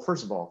championship. Well,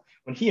 first of all,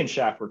 when he and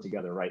Shaq were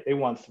together, right, they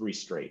won 3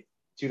 straight,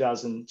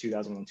 2000,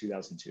 2001,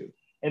 2002.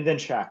 And then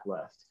Shaq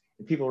left.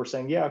 And people were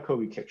saying, yeah,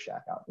 Kobe kicked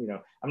Shaq out.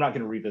 I'm not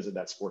going to revisit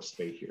that sports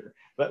debate here.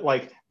 But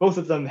like both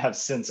of them have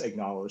since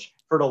acknowledged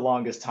for the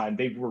longest time,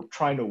 they were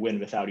trying to win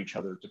without each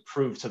other to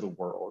prove to the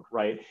world,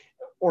 right?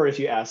 Or if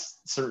you ask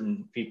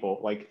certain people,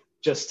 like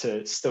just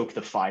to stoke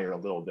the fire a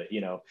little bit,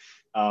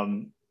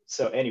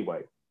 So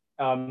anyway,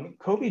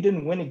 Kobe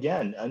didn't win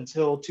again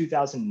until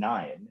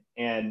 2009.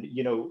 And,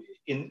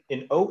 in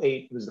 08,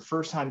 it was the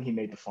first time he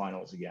made the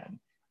finals again,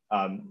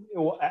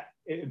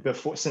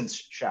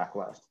 since Shaq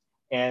left.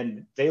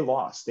 And they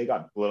lost. They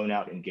got blown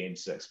out in game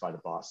 6 by the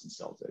Boston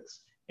Celtics.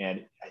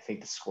 And I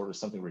think the score was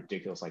something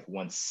ridiculous, like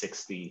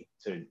 160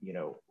 to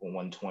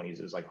 120s.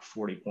 It was like a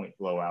 40-point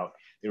blowout.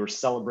 They were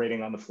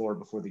celebrating on the floor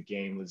before the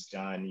game was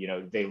done.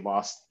 They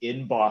lost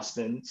in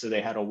Boston, so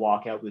they had to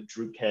walk out with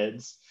drooped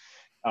heads,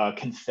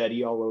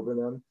 confetti all over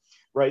them,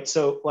 right?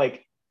 So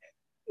like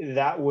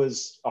that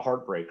was a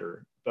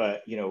heartbreaker.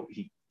 But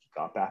he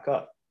got back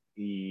up.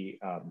 He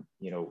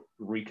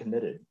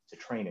recommitted to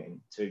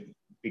training, to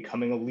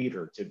becoming a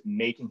leader, to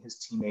making his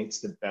teammates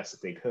the best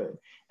that they could,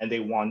 and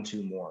they won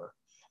 2 more.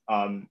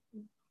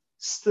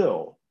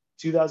 Still,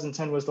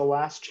 2010 was the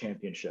last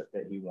championship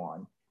that he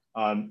won.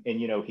 And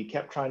he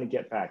kept trying to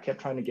get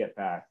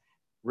back,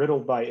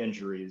 riddled by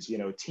injuries,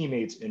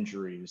 teammates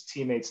injuries,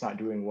 teammates not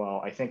doing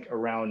well. I think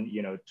around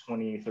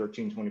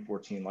 2013,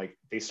 2014, like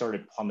they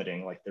started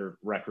plummeting. Like their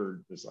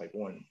record was like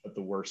one of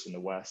the worst in the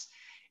West.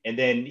 And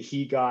then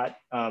he got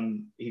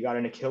an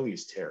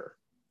Achilles tear.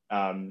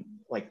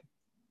 Like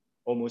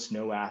almost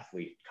no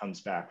athlete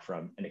comes back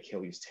from an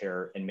Achilles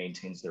tear and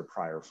maintains their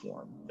prior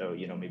form. Though,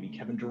 maybe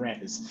Kevin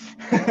Durant is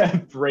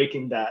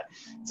breaking that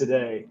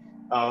today.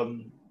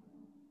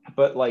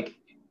 But like,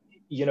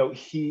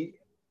 he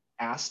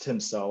asked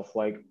himself,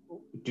 like,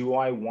 do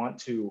I want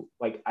to,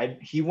 like,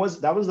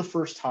 that was the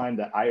first time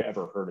that I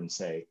ever heard him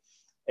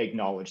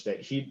acknowledge that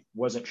he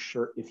wasn't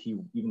sure if he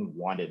even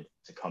wanted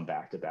to come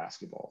back to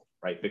basketball,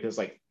 right? Because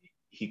like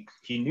he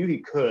knew he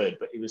could,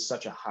 but it was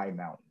such a high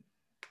mountain.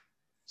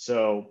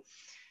 So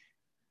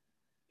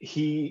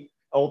he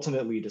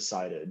ultimately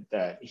decided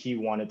that he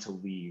wanted to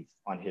leave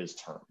on his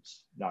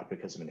terms, not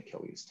because of an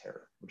Achilles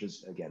tear, which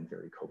is again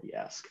very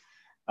Kobe-esque.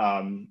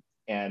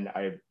 And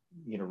I,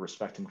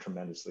 respect him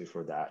tremendously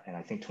for that. And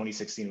I think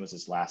 2016 was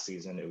his last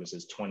season. It was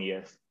his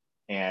 20th,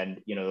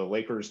 and the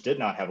Lakers did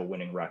not have a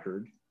winning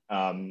record.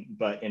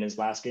 But in his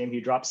last game, he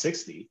dropped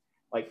 60.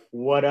 Like,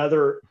 what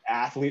other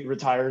athlete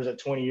retires at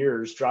 20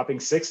 years dropping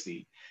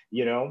 60?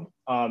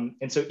 And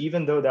so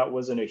even though that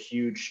wasn't a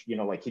huge,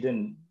 like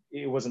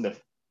it wasn't a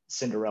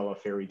Cinderella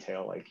fairy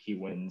tale, like he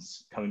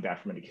wins coming back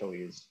from an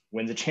Achilles,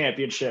 wins a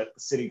championship,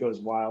 the city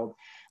goes wild.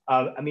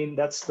 I mean,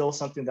 that's still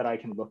something that I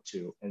can look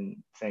to and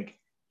think,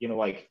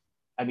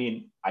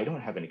 I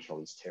don't have an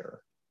Achilles tear,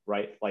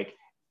 right? Like,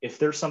 if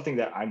there's something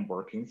that I'm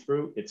working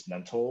through, it's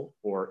mental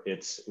or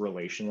it's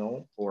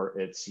relational or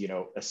it's,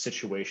 a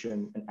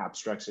situation, an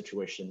abstract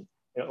situation,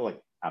 like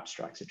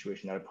abstract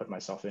situation that I put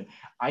myself in.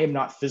 I am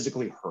not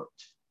physically hurt,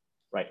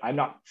 right? I'm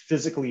not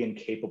physically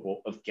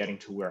incapable of getting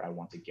to where I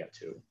want to get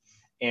to.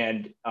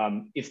 And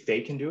if they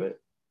can do it,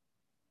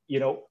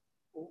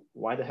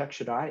 why the heck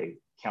should I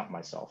count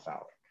myself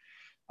out?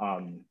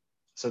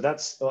 So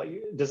that's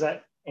does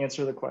that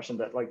answer the question?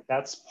 That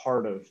that's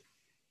part of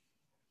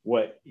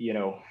what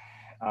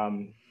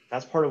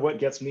that's part of what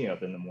gets me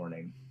up in the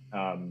morning.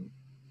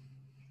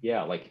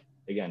 Yeah, like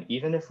again,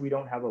 even if we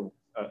don't have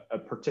a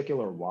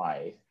particular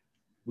why,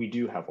 we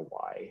do have a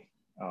why,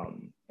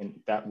 and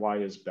that why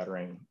is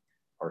bettering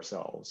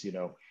ourselves.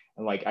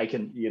 And like I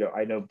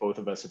know both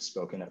of us have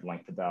spoken at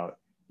length about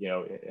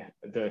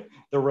the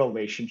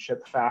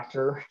relationship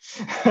factor,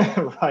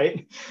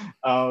 right?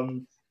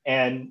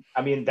 And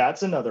I mean,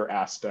 that's another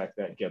aspect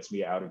that gets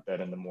me out of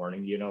bed in the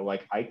morning.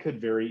 Like I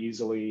could very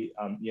easily,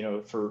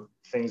 for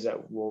things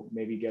that we'll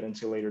maybe get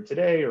into later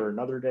today or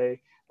another day,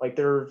 like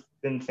there have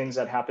been things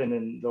that happened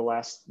in the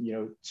last,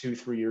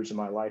 2-3 years of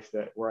my life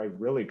where I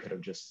really could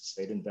have just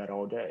stayed in bed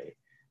all day.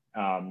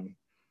 I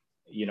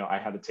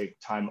had to take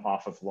time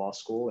off of law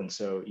school. And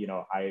so,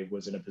 I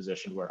was in a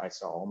position where I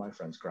saw all my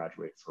friends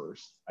graduate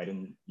first. I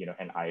didn't,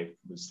 and I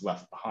was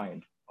left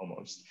behind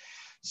almost.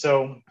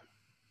 So,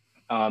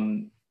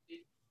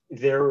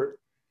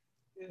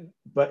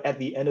 but at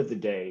the end of the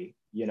day,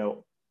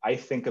 I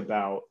think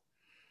about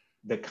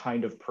the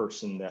kind of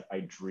person that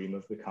I dream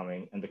of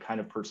becoming and the kind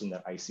of person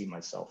that I see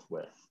myself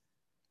with,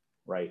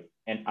 right?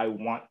 And I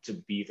want to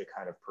be the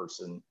kind of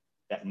person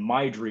that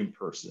my dream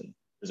person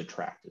is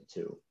attracted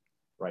to,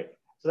 right?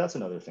 So that's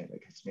another thing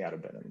that gets me out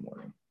of bed in the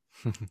morning.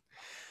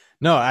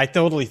 No, I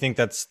totally think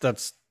that's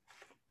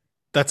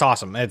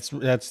awesome.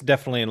 That's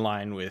definitely in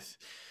line with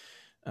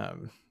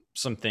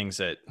some things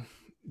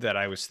that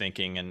I was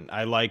thinking, and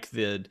I like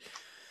the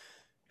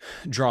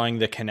drawing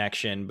the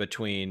connection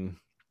between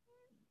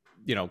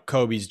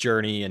Kobe's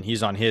journey and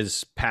he's on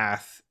his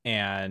path,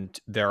 and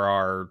there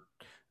are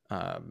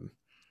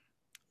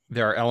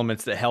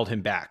elements that held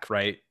him back,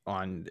 right?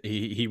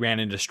 He ran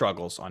into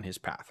struggles on his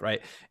path,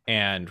 right?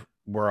 And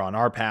we're on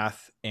our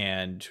path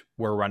and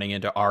we're running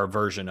into our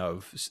version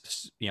of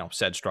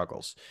said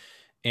struggles.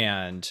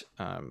 And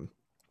I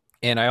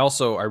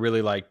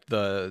really liked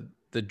the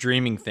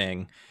dreaming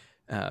thing,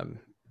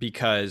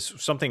 because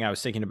something I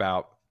was thinking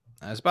about,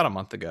 it was about a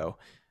month ago,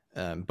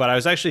 but I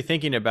was actually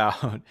thinking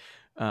about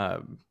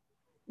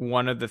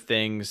one of the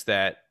things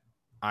that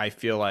I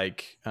feel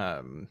like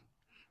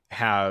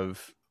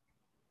have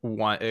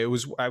one.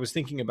 I was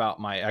thinking about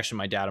my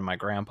dad and my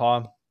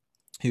grandpa,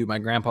 who my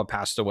grandpa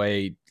passed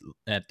away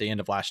at the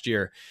end of last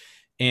year,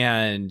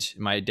 and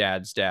my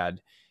dad's dad.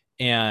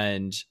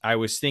 And I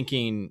was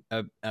thinking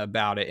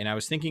about it, and I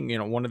was thinking,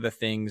 one of the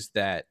things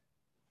that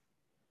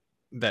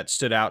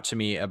stood out to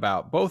me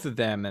about both of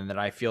them, and that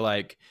I feel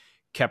like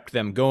kept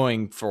them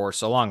going for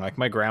so long. Like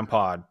my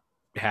grandpa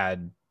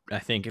had, I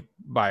think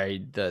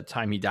by the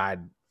time he died,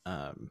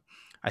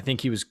 I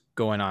think he was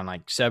going on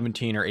like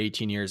 17 or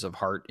 18 years of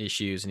heart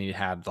issues, and he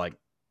had like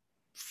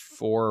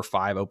 4 or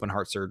 5 open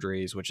heart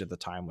surgeries, which at the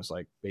time was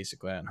like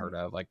basically unheard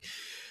of. Like,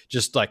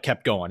 just like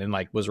kept going and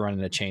like was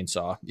running a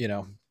chainsaw,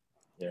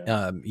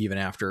 Yeah. Even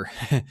after.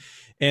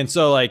 And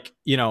so like,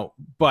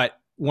 but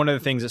one of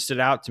the things that stood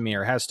out to me,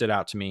 or has stood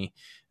out to me,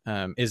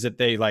 is that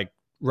they like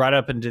right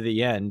up into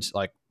the end,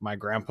 like my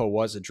grandpa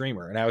was a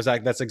dreamer. And I was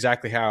like, that's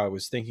exactly how I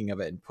was thinking of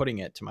it and putting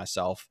it to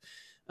myself.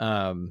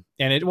 And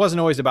it wasn't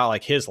always about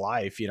like his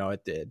life,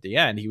 at the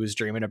end, he was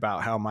dreaming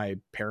about how my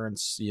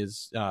parents,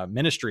 his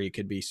ministry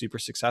could be super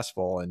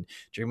successful, and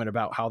dreaming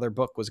about how their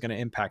book was going to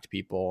impact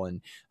people.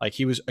 And like,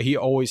 he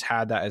always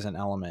had that as an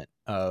element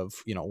of,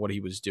 what he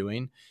was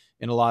doing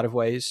in a lot of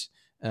ways.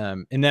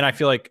 And then I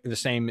feel like the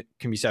same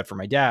can be said for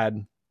my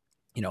dad,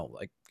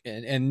 like,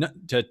 and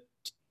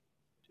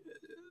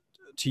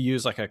to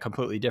use like a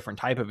completely different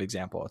type of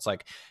example. It's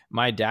like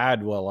my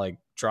dad will like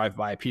drive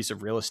by a piece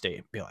of real estate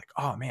and be like,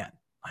 oh man,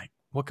 like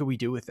what could we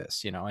do with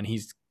this? And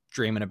he's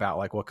dreaming about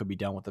like what could be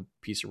done with a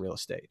piece of real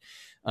estate.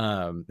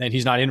 And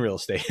he's not in real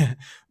estate,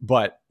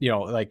 but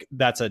like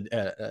that's an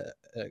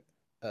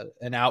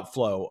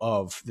outflow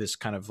of this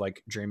kind of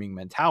like dreaming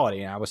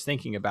mentality. And I was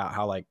thinking about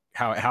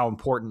how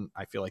important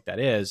I feel like that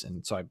is.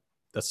 And so I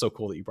that's so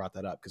cool that you brought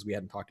that up because we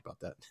hadn't talked about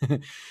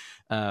that.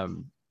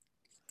 um,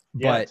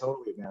 Yeah, but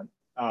totally, man.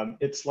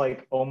 It's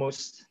like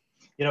almost,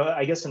 you know,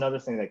 I guess another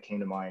thing that came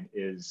to mind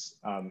is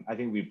I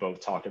think we both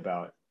talked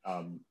about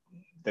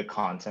the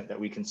content that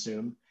we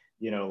consume.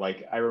 You know,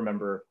 like I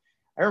remember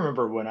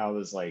when I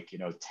was like, you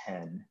know,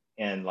 10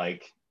 and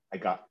like I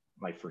got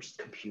my first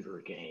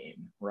computer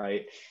game,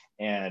 right?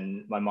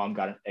 And my mom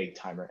got an egg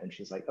timer and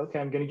she's like, okay,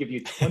 I'm going to give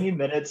you 20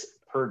 minutes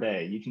per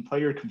day. You can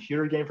play your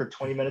computer game for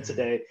 20 minutes a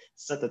day,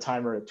 set the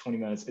timer at 20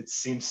 minutes. It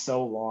seems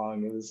so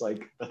long. It was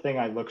like the thing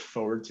I looked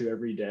forward to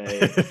every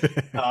day.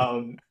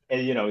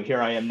 And you know,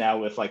 here I am now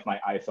with like my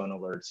iPhone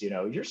alerts, you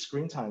know, your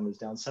screen time was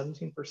down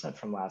 17%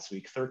 from last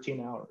week,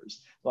 13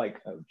 hours. Like,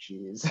 oh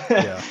geez.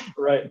 yeah,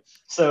 Right.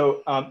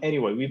 So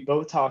anyway, we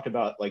both talked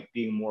about like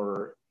being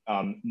more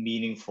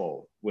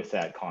meaningful with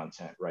that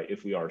content, right?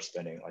 If we are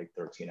spending like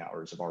 13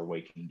 hours of our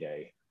waking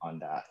day on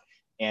that.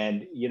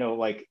 And, you know,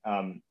 like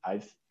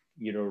I've,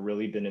 you know,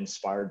 really been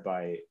inspired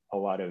by a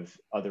lot of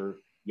other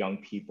young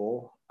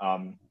people.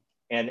 And,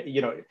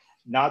 you know,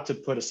 not to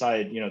put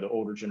aside, you know, the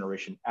older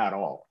generation at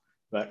all,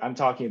 but I'm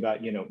talking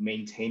about, you know,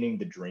 maintaining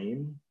the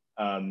dream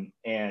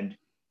and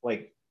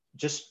like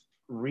just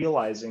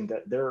realizing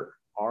that there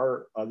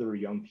are other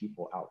young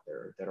people out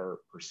there that are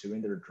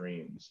pursuing their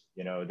dreams,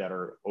 you know, that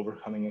are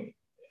overcoming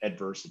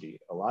adversity,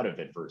 a lot of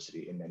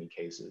adversity in many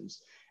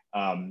cases.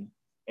 And,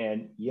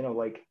 you know,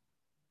 like,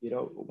 you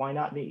know, why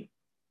not me,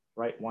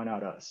 right? Why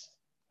not us?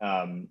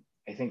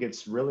 I think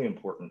it's really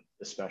important,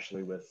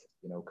 especially with,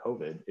 you know,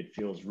 COVID. It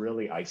feels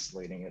really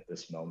isolating at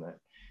this moment.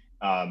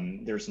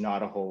 There's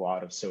not a whole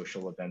lot of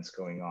social events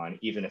going on.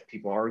 Even if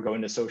people are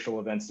going to social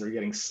events, they're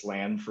getting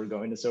slammed for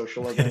going to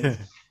social events,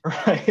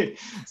 right?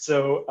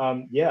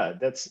 So yeah,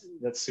 that's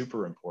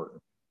super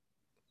important.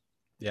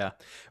 yeah.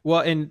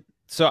 Well, and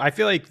so I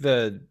feel like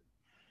the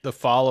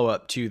follow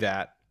up to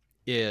that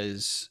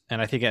is,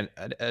 and I think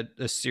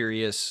a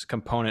serious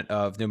component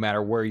of no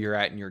matter where you're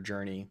at in your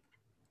journey,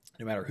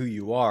 no matter who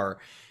you are,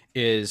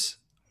 is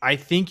I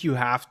think you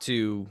have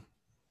to,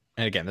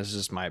 and again, this is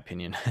just my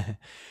opinion,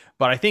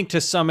 but I think to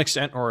some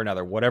extent or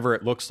another, whatever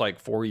it looks like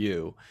for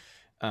you,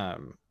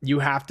 you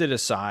have to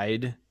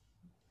decide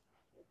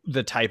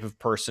the type of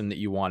person that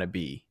you want to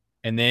be,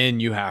 and then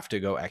you have to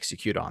go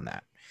execute on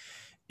that.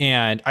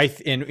 And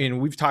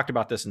and we've talked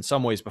about this in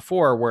some ways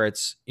before, where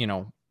it's, you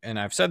know, and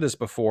I've said this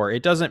before,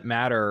 it doesn't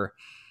matter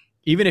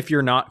even if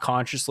you're not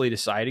consciously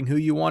deciding who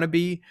you want to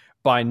be.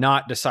 By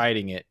not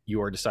deciding it,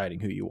 you are deciding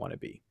who you want to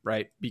be,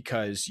 right?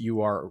 Because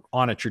you are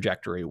on a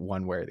trajectory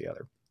one way or the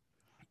other.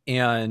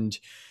 And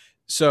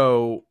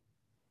so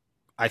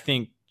I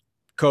think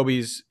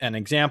Kobe's an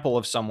example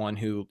of someone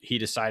who he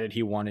decided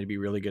he wanted to be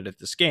really good at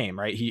this game,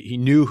 right? He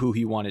knew who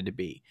he wanted to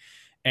be.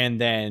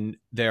 And then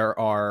there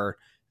are,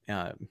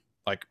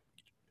 like,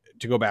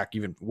 to go back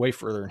even way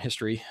further in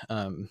history,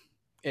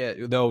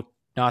 though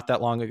not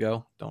that long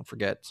ago, don't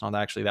forget, it's not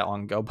actually that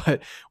long ago,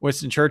 but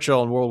Winston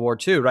Churchill in World War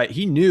II, right?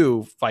 He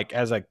knew, like,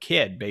 as a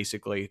kid,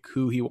 basically,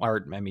 who he,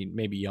 or I mean,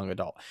 maybe young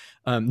adult,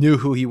 knew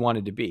who he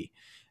wanted to be.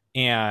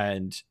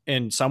 And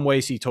in some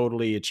ways, he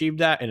totally achieved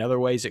that. In other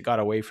ways, it got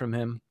away from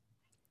him.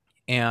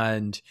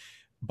 And,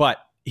 but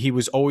he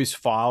was always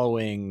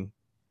following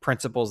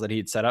principles that he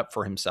had set up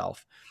for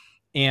himself,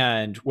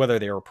 and whether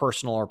they were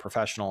personal or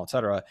professional, et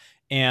cetera.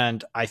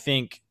 And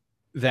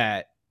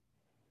that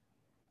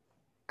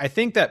I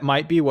think that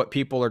might be what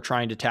people are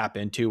trying to tap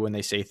into when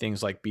they say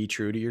things like "be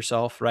true to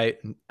yourself," right?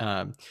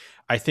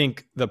 I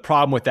think the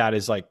problem with that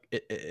is, like,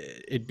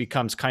 it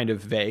becomes kind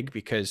of vague,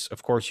 because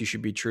of course you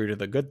should be true to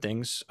the good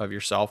things of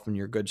yourself and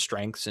your good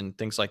strengths and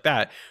things like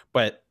that,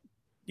 but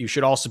you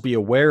should also be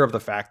aware of the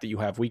fact that you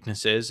have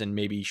weaknesses and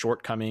maybe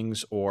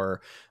shortcomings,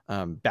 or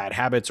bad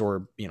habits,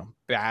 or, you know,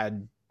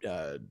 bad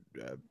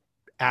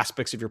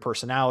aspects of your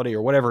personality,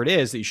 or whatever it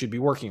is that you should be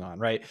working on,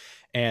 right?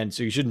 And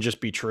so you shouldn't just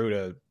be true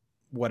to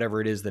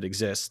whatever it is that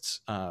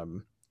exists,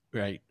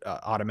 right,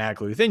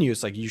 automatically within you.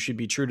 It's like you should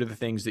be true to the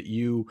things that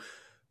you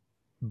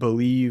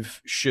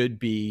believe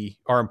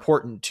are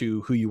important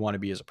to who you want to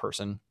be as a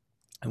person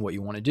and what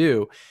you want to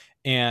do.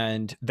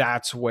 And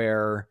that's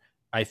where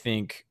I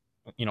think,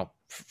 you know,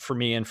 for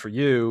me and for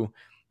you,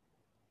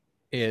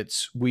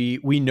 it's we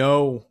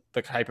know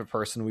the type of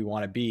person we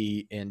want to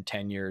be in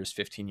 10 years,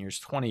 15 years,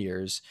 20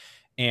 years.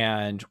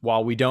 And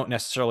while we don't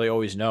necessarily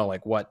always know,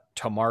 like, what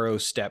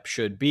tomorrow's step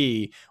should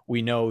be,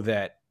 we know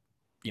that,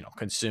 you know,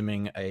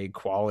 consuming a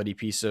quality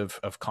piece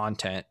of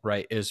content,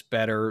 right, is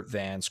better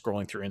than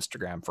scrolling through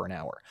Instagram for an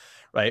hour,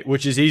 right?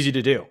 Which is easy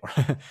to do.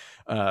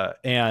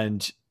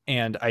 And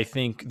I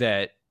think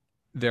that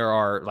there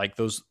are, like,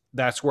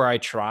 that's where I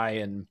try,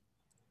 and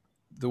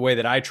the way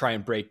that I try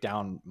and break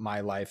down my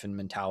life and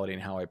mentality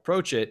and how I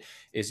approach it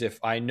is, if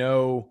I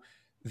know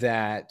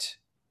that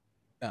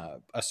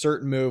a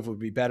certain move would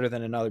be better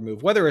than another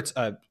move, whether it's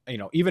you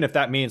know, even if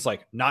that means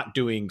like not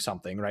doing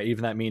something, right?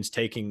 Even that means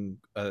taking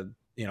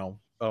you know,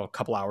 a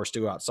couple hours to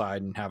go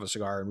outside and have a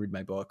cigar and read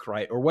my book,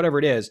 right? Or whatever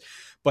it is,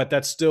 but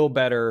that's still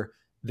better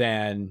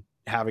than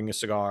having a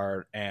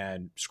cigar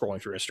and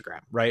scrolling through Instagram,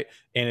 right?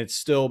 And it's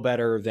still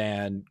better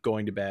than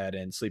going to bed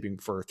and sleeping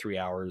for 3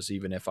 hours,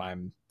 even if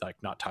I'm like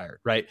not tired,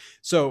 right?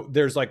 So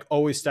there's like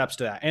always steps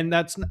to that. And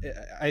that's,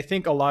 I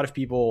think a lot of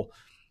people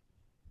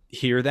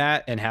hear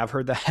that and have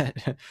heard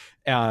that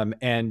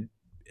and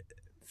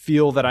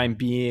feel that I'm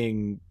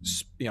being,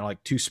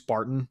 like too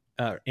Spartan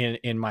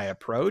in my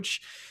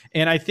approach.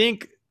 And I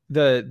think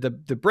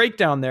the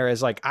breakdown there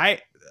is like,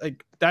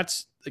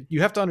 that's like,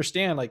 you have to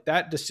understand like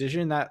that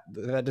decision, that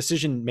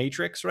decision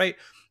matrix, right,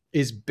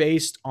 is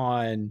based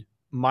on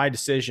my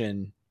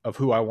decision of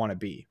who I want to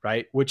be,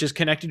 right? Which is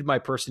connected to my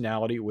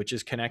personality, which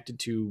is connected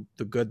to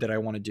the good that I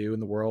want to do in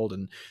the world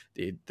and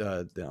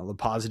the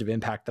positive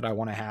impact that I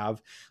want to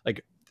have.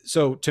 Like,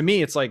 so to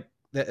me, it's like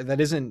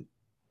that isn't,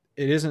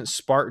 it isn't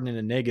Spartan in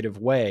a negative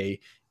way.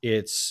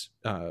 It's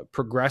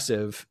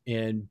progressive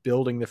in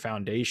building the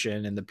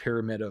foundation and the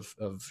pyramid of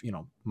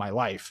my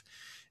life.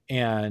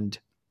 And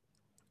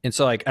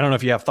so like, I don't know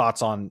if you have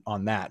thoughts on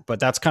that, but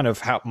that's kind of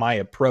how my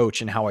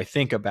approach and how I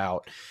think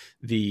about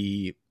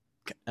the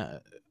uh,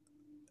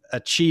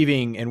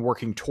 achieving and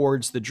working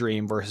towards the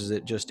dream versus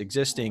it just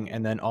existing,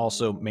 and then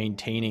also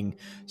maintaining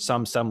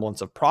some semblance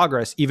of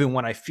progress even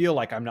when I feel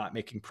like I'm not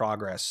making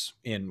progress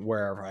in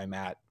wherever I'm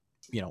at,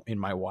 in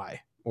my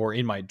why or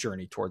in my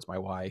journey towards my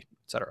why,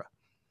 etc.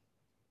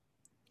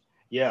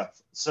 Yeah.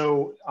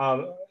 So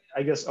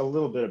I guess a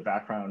little bit of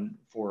background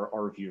for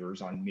our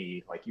viewers on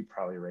me, like you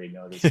probably already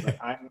know this, but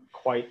I'm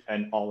quite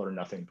an all or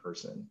nothing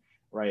person,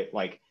 right?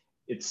 Like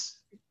it's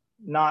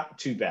not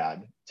too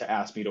bad to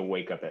ask me to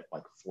wake up at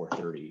like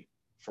 4:30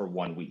 for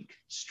 1 week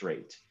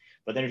straight.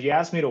 But then if you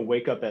ask me to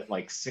wake up at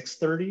like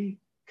 6:30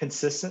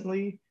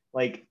 consistently,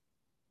 like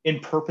in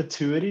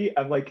perpetuity,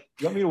 I'm like,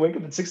 you want me to wake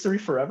up at 6:30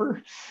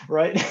 forever?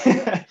 Right.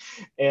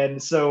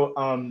 And so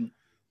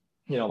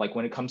like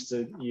when it comes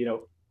to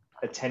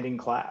attending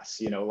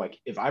class, like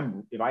if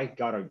I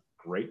got a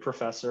great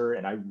professor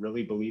and I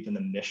really believe in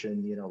the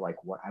mission,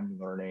 like what I'm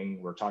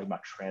learning, we're talking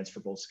about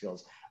transferable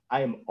skills,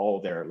 I am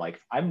all there.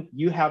 Like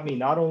you have me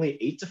not only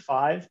 8 to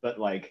 5, but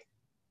like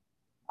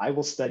I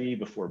will study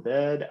before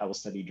bed, I will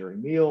study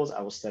during meals,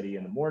 I will study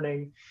in the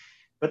morning.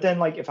 But then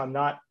like if I'm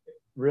not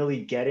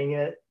really getting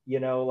it,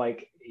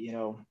 like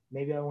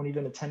maybe I won't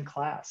even attend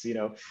class.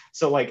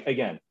 So like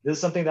again, this is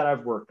something that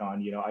I've worked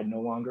on. I no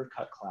longer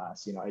cut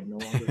class. I no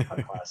longer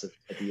cut class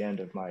at the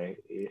end of my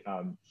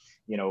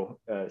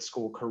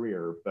school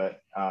career.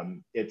 But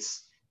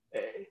it's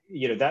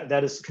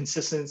that is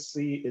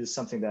consistency is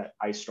something that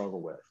I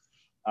struggle with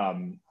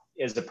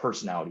as a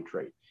personality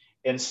trait.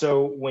 And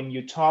so when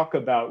you talk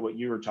about what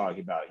you were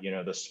talking about,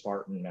 the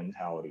Spartan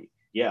mentality,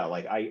 yeah,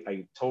 like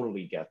I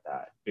totally get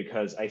that,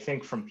 because I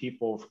think from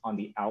people on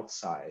the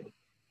outside,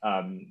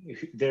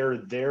 they're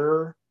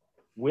there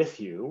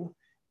with you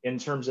in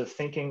terms of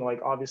thinking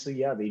like, obviously,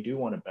 yeah, they do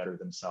want to better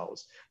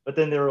themselves, but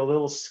then they're a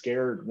little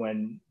scared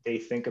when they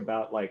think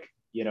about like,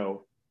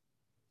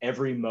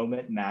 every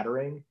moment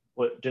mattering.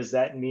 What does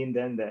that mean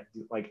then, that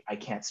like I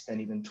can't spend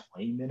even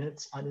 20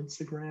 minutes on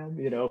Instagram?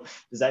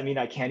 Does that mean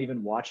I can't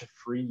even watch a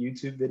free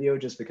YouTube video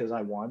just because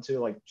I want to,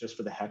 like just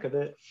for the heck of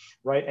it?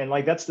 Right. And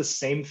like that's the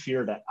same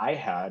fear that I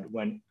had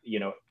when,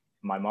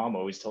 my mom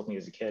always told me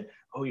as a kid,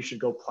 oh, you should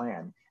go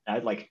plan. And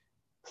I'd like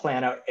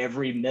plan out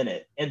every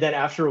minute. And then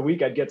after a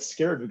week, I'd get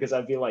scared because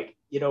I'd be like,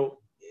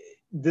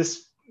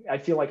 this, I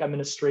feel like I'm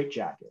in a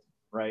straitjacket.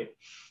 Right.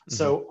 Mm-hmm.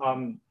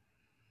 So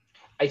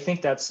I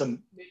think that's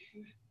some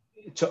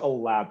to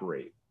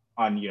elaborate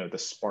on the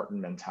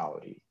Spartan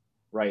mentality,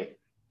 right?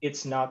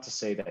 It's not to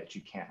say that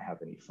you can't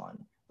have any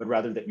fun, but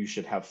rather that you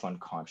should have fun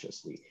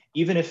consciously,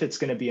 even if it's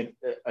going to be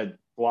a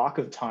block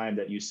of time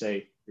that you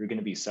say you're going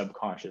to be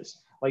subconscious,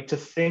 like to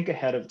think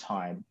ahead of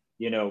time.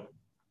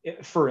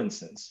 For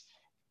instance,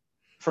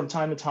 from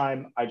time to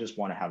time, I just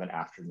want to have an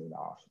afternoon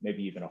off,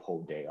 maybe even a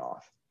whole day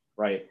off,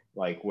 right?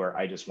 Like where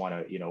I just want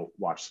to,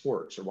 watch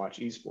sports or watch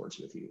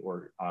esports with you,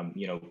 or,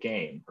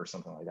 game or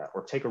something like that,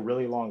 or take a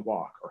really long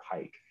walk or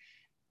hike.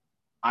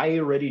 I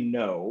already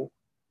know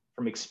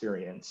from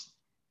experience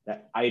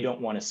that I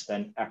don't want to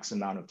spend X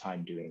amount of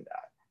time doing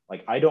that.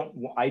 Like I don't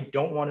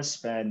want to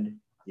spend,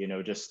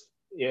 just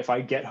if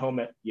I get home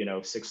at,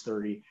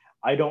 6:30,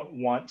 I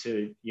don't want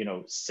to,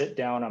 sit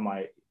down on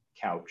my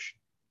couch,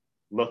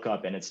 look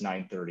up and it's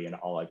 9:30 and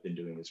all I've been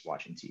doing is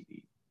watching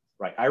TV.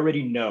 Right. I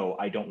already know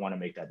I don't want to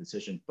make that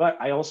decision, but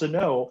I also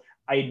know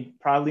I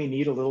probably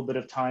need a little bit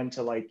of time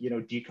to like,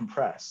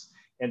 decompress.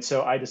 And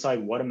so I decide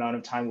what amount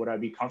of time would I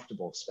be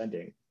comfortable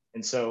spending.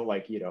 And so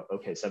like,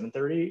 okay,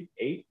 7:30,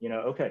 8,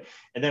 okay.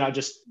 And then I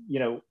just,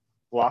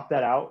 block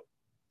that out.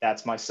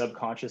 That's my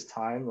subconscious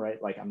time,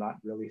 right? Like I'm not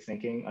really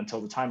thinking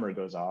until the timer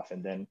goes off,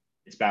 and then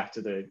it's back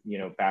to the,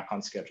 back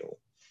on schedule.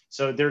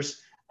 So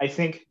I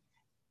think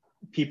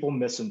people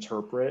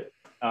misinterpret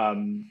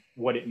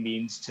what it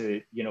means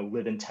to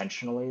live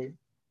intentionally,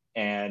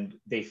 and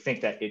they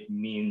think that it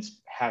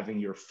means having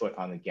your foot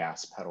on the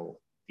gas pedal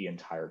the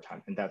entire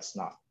time, and that's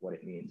not what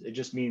it means. It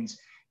just means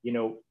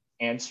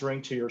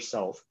answering to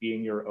yourself,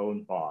 being your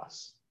own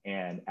boss,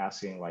 and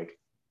asking like,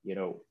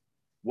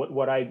 what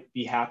would I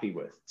be happy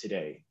with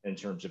today in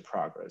terms of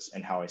progress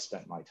and how I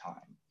spent my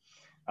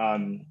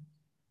time.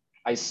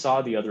 I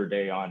saw the other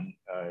day on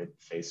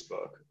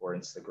Facebook or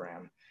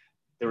Instagram,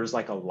 there was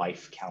like a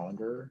life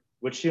calendar,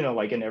 which,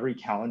 like in every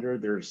calendar,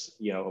 there's,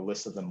 a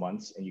list of the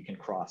months and you can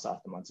cross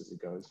off the months as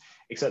it goes,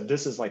 except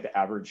this is like the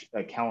average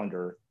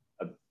calendar,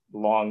 a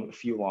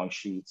few long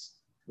sheets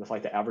with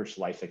like the average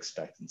life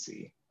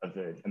expectancy of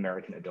the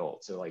American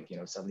adult. So like,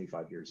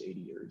 75 years, 80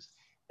 years.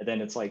 And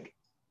then it's like,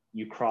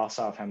 you cross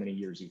off how many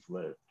years you've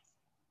lived.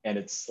 And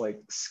it's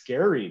like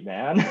scary,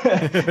 man,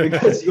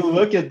 because you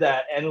look at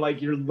that and like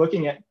you're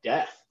looking at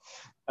death.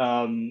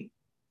 And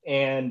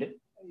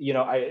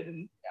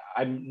I'm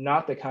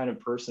not the kind of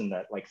person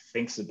that like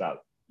thinks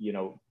about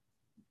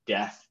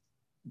death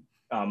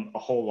a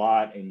whole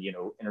lot and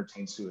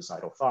entertains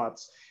suicidal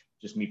thoughts,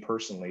 just me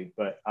personally.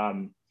 But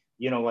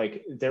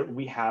like there,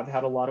 we have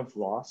had a lot of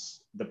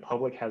loss. The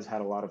public has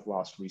had a lot of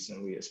loss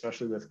recently,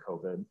 especially with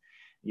COVID.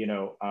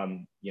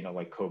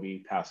 Like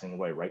Kobe passing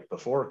away right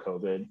before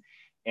COVID.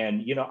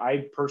 And,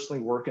 I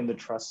personally work in the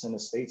trusts and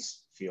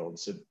estates field.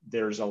 So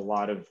there's a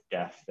lot of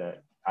death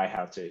that I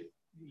have to,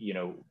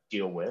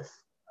 deal with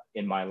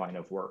in my line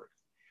of work.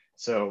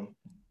 So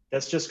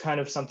that's just kind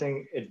of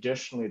something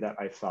additionally that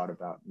I've thought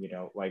about,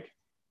 like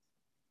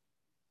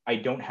I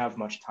don't have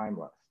much time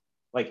left.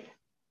 Like,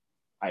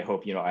 I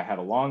hope, I had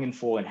a long and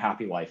full and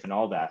happy life and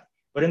all that.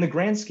 But in the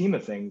grand scheme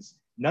of things,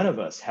 none of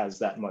us has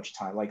that much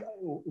time. Like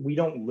we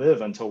don't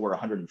live until we're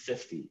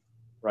 150,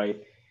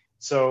 right?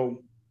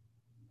 So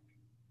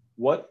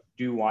what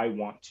do I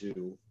want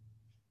to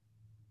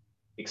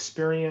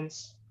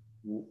experience?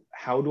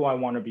 How do I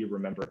want to be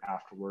remembered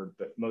afterward?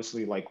 But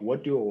mostly like,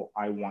 what do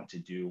I want to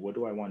do? What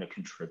do I want to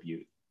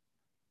contribute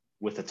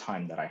with the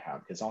time that I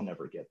have? Because I'll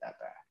never get that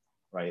back,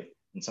 right?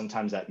 And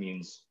sometimes that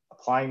means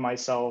applying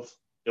myself,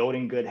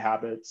 building good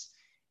habits,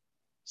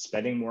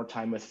 spending more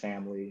time with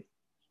family,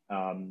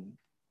 and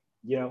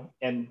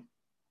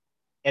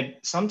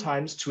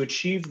sometimes to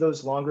achieve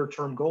those longer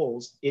term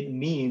goals, it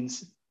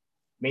means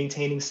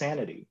maintaining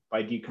sanity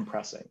by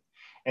decompressing.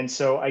 And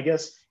so I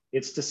guess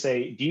it's to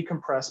say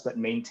decompress, but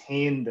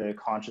maintain the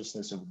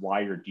consciousness of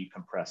why you're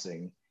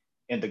decompressing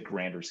in the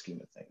grander scheme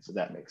of things. So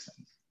that makes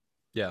sense.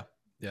 Yeah.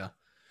 Yeah.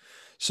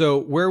 So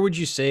where would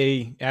you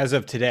say as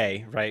of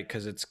today, right?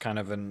 Because it's kind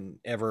of an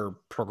ever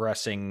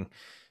progressing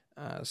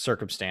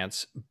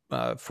circumstance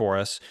for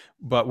us,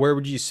 but where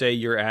would you say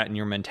you're at in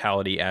your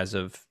mentality as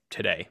of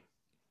today?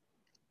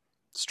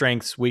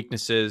 Strengths,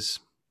 weaknesses,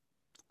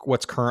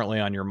 what's currently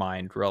on your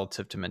mind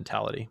relative to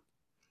mentality?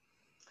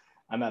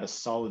 I'm at a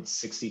solid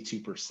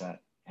 62%.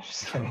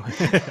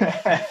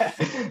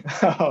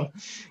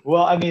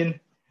 Well, I mean,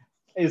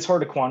 it's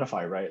hard to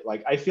quantify, right?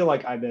 Like, I feel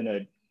like I'm in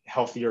a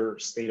healthier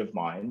state of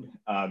mind.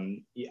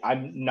 I'm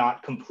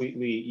not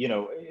completely,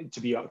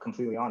 to be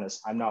completely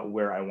honest, I'm not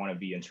where I want to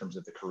be in terms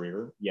of the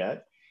career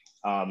yet.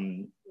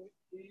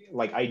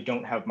 Like, I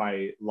don't have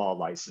my law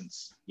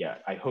license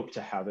yet. I hope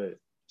to have it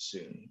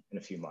soon in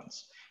a few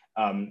months.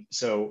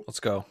 So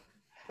let's go.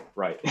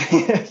 Right.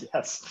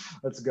 Yes,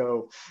 let's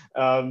go.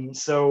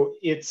 So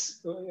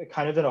it's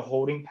kind of in a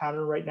holding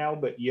pattern right now,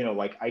 but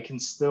like I can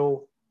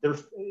still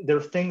there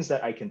are things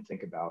that I can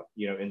think about,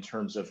 in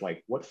terms of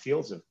like what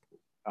fields of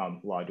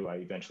law do I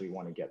eventually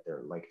want to get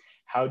there? Like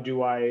how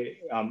do I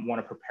want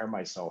to prepare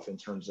myself in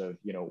terms of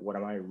what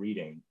am I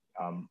reading?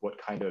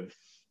 What kind of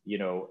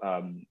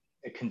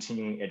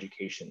continuing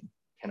education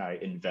can I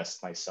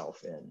invest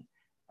myself in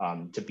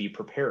to be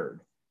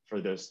prepared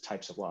for those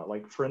types of law?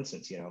 Like for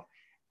instance,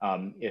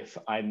 if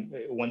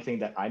one thing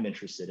that I'm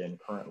interested in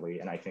currently,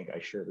 and I think I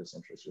share this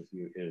interest with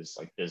you, is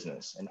like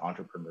business and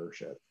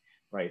entrepreneurship,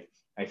 right?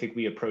 I think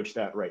we approach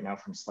that right now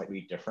from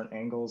slightly different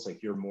angles.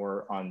 Like you're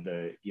more on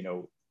the,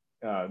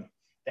 the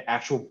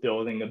actual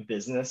building a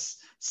business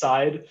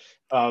side.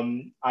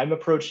 I'm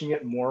approaching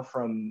it more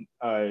from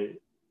an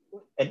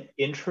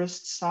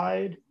interest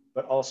side,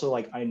 but also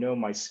like I know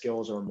my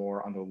skills are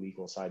more on the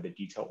legal side, the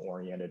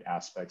detail-oriented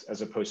aspects,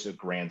 as opposed to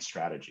grand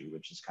strategy,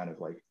 which is kind of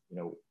like,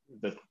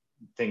 the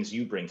things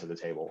you bring to the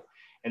table.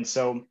 And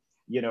so,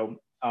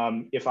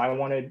 if I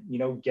want to,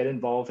 get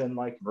involved in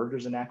like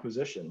mergers and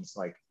acquisitions,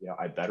 like,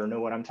 I better know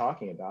what I'm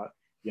talking about,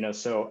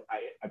 so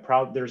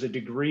there's a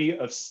degree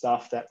of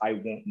stuff that I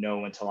won't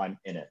know until I'm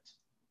in it.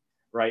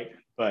 Right.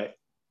 But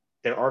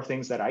there are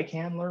things that I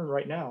can learn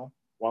right now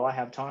while I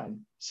have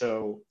time.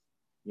 So,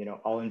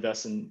 I'll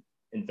invest in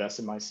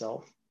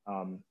myself.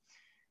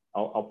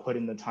 I'll put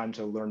in the time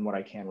to learn what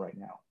I can right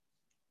now.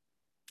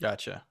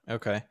 Gotcha.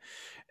 Okay.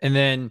 And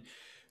then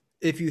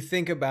if you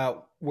think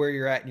about where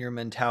you're at in your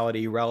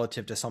mentality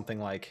relative to something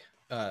like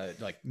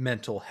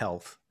mental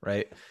health,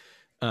 right?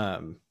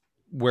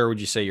 Where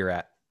would you say you're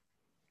at?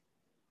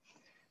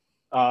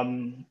 I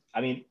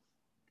mean,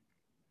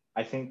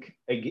 I think,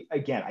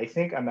 again, I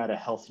think I'm at a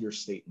healthier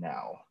state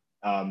now.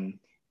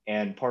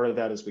 And part of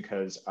that is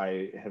because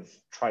I have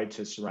tried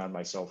to surround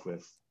myself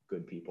with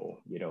good people,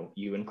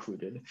 you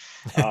included.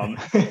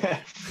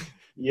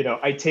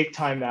 I take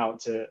time out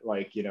to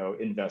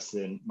invest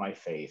in my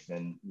faith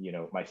and,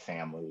 my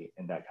family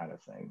and that kind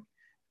of thing.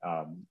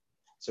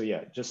 So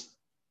yeah, just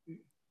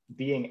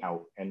being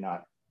out and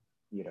not,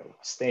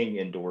 staying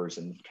indoors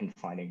and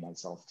confining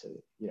myself to,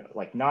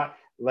 like not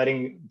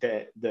letting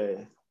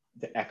the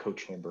echo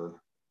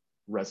chamber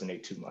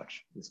resonate too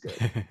much is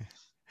good.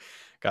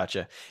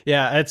 Gotcha.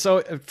 Yeah. It's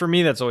so for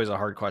me, that's always a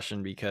hard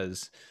question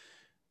because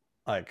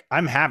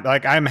I'm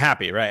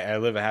happy, right? I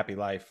live a happy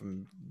life.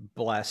 I'm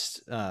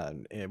blessed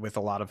with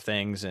a lot of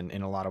things and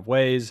in a lot of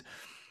ways,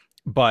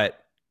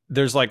 but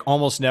there's like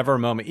almost never a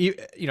moment,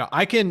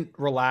 I can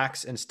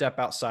relax and step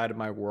outside of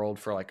my world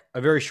for like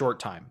a very short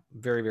time,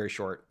 very, very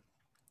short,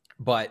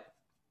 but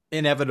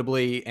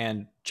inevitably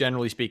and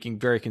generally speaking,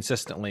 very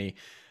consistently,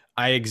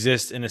 I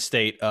exist in a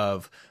state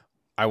of,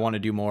 I want to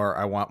do more.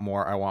 I want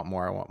more. I want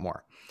more. I want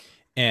more.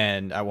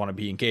 And I want to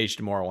be engaged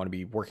more. I want to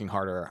be working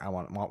harder. I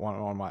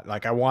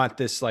want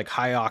this like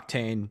high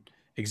octane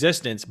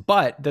existence.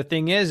 But the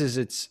thing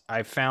is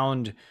I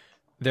found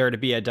there to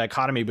be a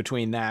dichotomy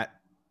between that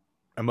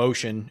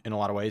emotion in a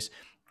lot of ways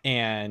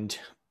and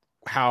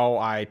how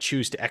I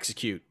choose to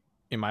execute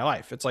in my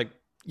life. It's like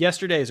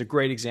yesterday is a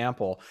great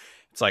example.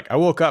 It's like I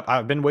woke up,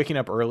 I've been waking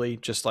up early,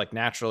 just like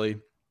naturally,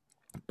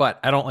 but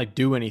I don't like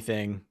do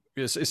anything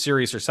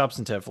serious or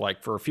substantive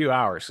like for a few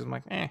hours. I'm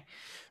like,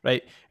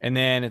 right. And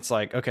then it's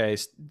like, okay,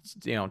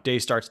 day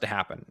starts to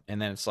happen.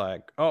 And then it's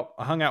like, oh,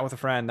 I hung out with a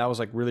friend. That was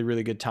like really,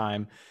 really good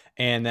time.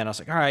 And then I was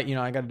like, all right,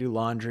 I got to do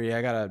laundry.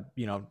 I got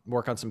to,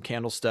 work on some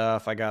candle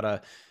stuff. I got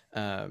to,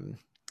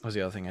 what was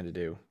the other thing I had to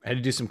do? I had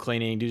to do some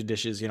cleaning, do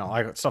dishes,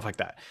 stuff like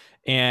that.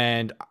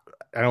 And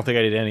I don't think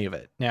I did any of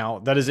it. Now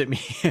that doesn't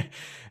mean,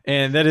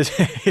 and that is,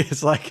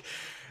 it's like,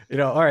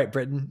 all right,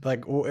 Britton,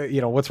 like,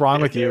 what's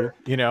wrong with you?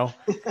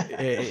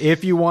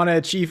 If you want to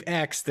achieve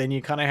X, then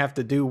you kind of have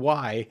to do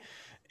Y.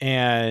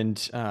 And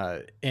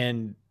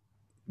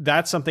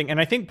that's something. And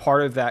I think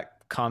part of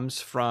that comes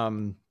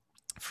from,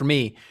 for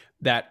me,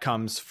 that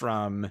comes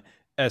from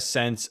a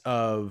sense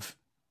of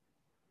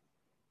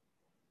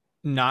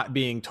not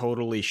being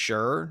totally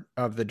sure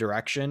of the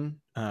direction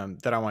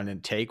that I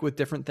wanted to take with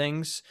different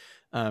things.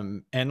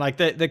 And like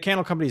the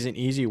candle company is an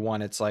easy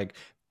one. It's like,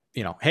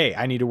 hey,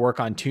 I need to work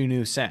on 2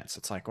 new scents.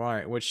 It's like, well, all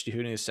right, which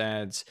 2 new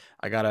scents?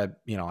 I gotta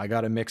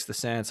mix the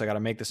scents. I gotta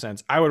make the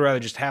scents. I would rather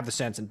just have the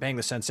scents and bang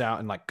the scents out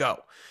and like go,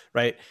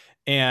 right?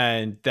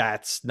 And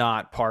that's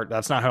not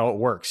how it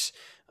works.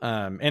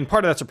 And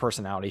part of that's a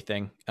personality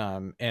thing.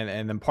 And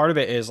then part of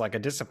it is like a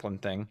discipline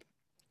thing.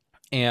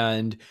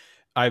 And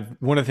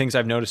one of the things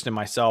I've noticed in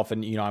myself,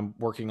 and I'm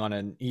working on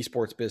an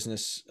esports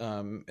business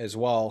as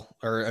well,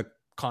 or a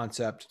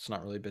concept. It's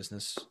not really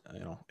business,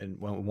 and it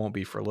won't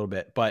be for a little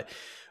bit, but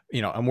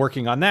I'm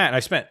working on that. And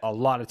I spent a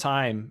lot of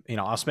time,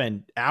 I'll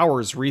spend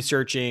hours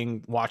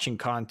researching, watching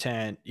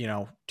content,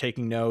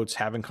 taking notes,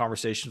 having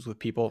conversations with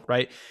people.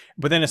 Right.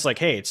 But then it's like,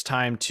 hey, it's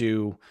time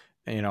to,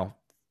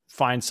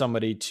 find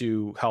somebody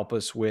to help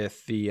us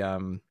with the,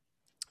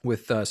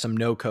 some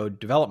no code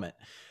development.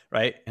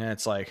 Right. And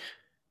it's like,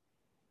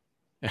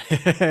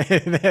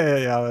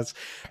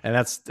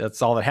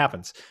 that's all that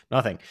happens.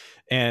 Nothing.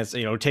 And it's,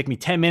 take me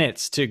 10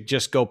 minutes to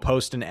just go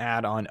post an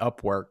ad on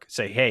Upwork,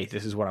 say, hey,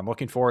 this is what I'm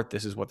looking for.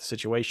 This is what the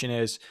situation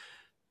is.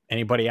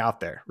 Anybody out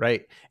there?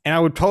 Right. And I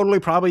would totally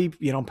probably,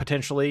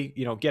 potentially,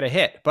 get a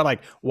hit, but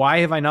like, why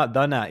have I not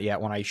done that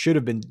yet when I should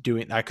have been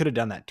doing, I could have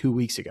done that 2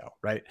 weeks ago.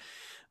 Right.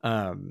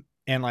 And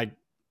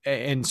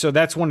so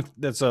that's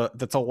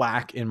a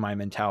lack in my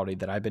mentality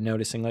that I've been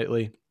noticing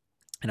lately.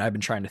 And I've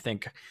been trying to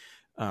think,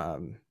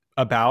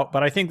 about,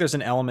 but I think there's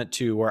an element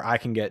too where I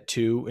can get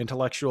too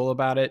intellectual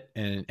about it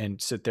and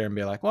sit there and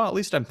be like, well, at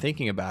least I'm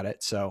thinking about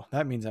it. So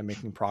that means I'm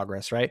making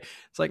progress, right?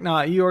 It's like,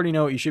 nah, you already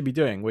know what you should be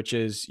doing, which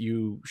is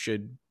you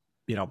should,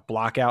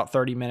 block out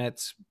 30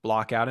 minutes,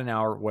 block out an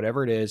hour,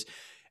 whatever it is,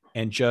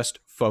 and just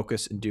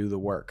focus and do the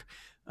work.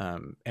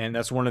 And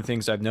that's one of the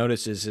things I've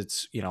noticed is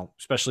it's,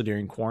 especially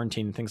during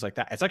quarantine and things like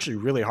that, it's actually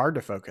really hard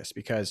to focus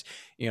because,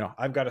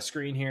 I've got a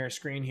screen here,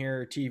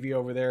 TV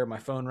over there, my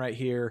phone right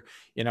here,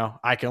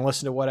 I can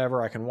listen to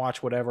whatever, I can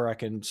watch whatever, I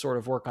can sort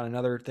of work on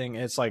another thing.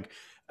 It's like,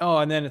 oh,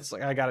 and then it's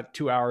like, I got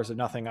 2 hours of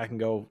nothing. I can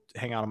go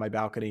hang out on my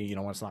balcony,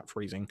 when it's not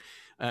freezing.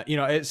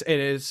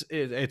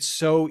 It's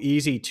so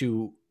easy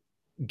to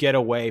get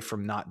away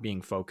from not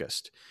being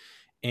focused.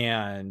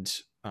 And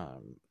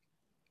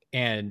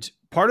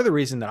part of the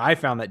reason that I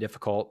found that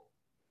difficult,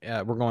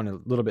 we're going a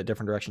little bit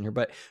different direction here,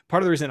 but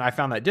part of the reason I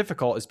found that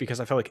difficult is because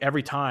I feel like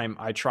every time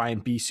I try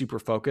and be super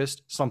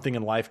focused, something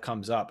in life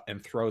comes up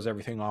and throws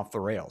everything off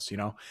the rails.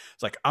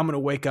 It's like, I'm going to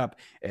wake up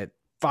at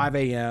 5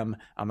 a.m.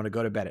 I'm going to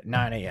go to bed at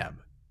 9 a.m.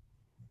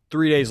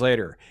 3 days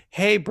later,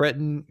 hey,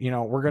 Britton,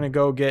 we're going to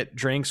go get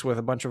drinks with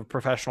a bunch of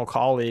professional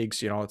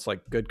colleagues. It's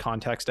like good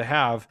context to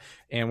have.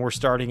 And we're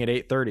starting at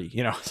 8:30,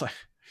 it's like,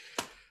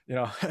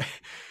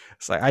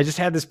 it's like, I just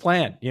had this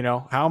plan,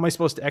 how am I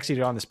supposed to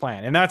execute on this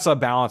plan? And that's a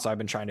balance I've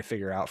been trying to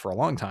figure out for a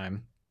long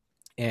time.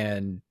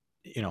 And,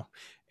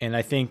 and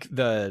I think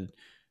the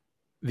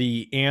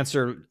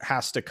answer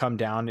has to come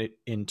down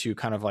into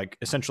kind of like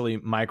essentially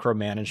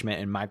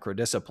micromanagement and micro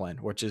discipline,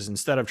 which is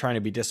instead of trying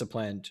to be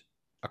disciplined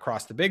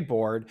across the big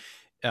board,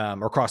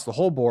 or across the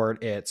whole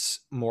board,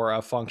 it's more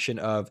a function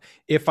of,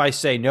 if I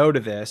say no to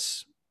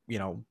this,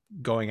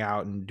 going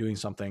out and doing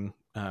something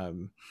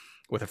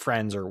with a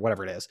friends or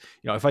whatever it is,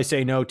 if I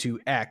say no to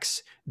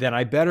X, then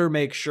I better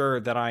make sure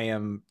that I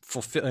am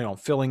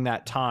filling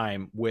that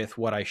time with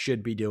what I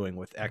should be doing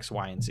with X,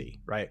 Y, and Z,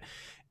 right?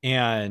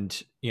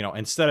 And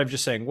instead of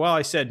just saying, well,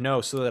 I said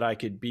no so that I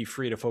could be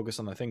free to focus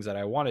on the things that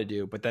I want to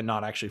do, but then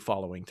not actually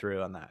following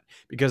through on that,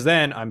 because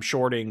then I'm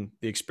shorting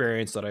the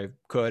experience that I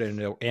could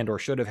and or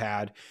should have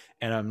had,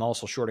 and I'm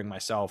also shorting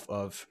myself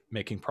of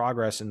making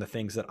progress in the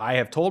things that I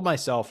have told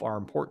myself are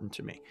important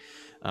to me,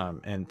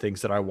 and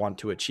things that I want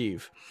to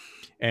achieve.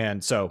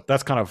 And so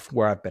that's kind of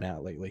where I've been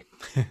at lately.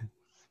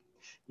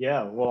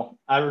 Yeah, well,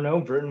 I don't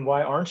know, Britton,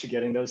 why aren't you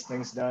getting those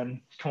things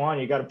done? Come on,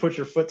 you got to put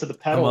your foot to the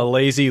I'm a pedal.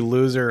 lazy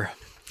loser.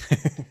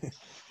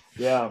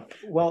 Yeah,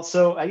 well,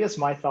 so I guess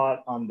my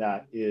thought on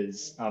that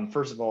is,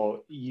 first of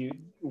all,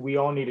 we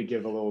all need to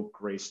give a little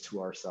grace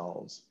to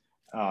ourselves.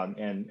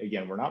 And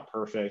again, we're not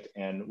perfect,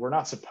 and we're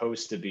not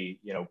supposed to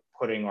be,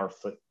 putting our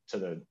foot to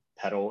the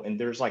pedal. And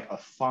there's like a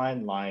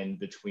fine line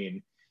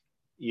between,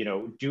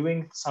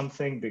 doing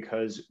something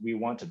because we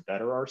want to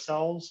better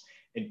ourselves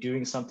and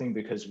doing something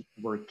because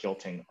we're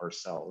guilting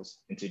ourselves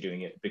into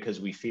doing it because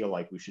we feel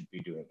like we should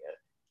be doing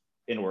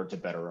it in order to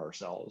better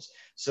ourselves.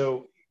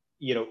 So,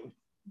 you know,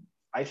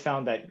 I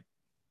found that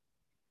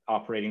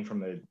operating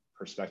from a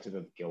perspective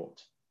of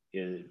guilt,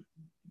 it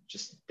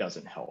just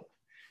doesn't help,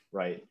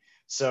 right?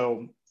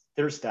 So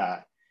there's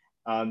that.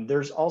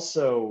 There's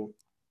also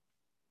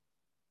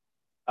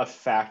a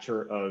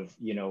factor of,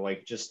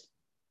 like just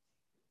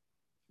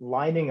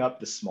lining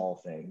up the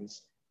small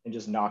things and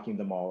just knocking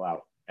them all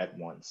out at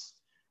once.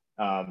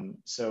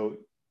 So,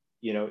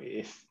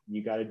 if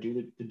you got to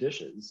do the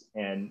dishes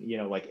and,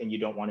 and you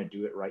don't want to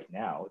do it right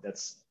now,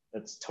 that's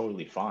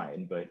totally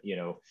fine. But,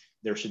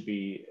 there should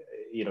be,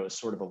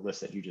 sort of a list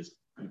that you just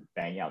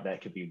bang out.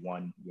 That could be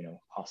one,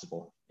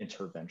 possible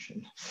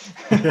intervention.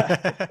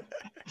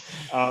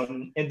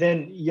 And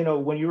then,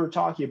 when you were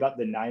talking about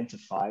the 9 to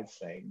 5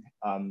 thing,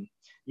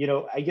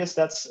 I guess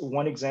that's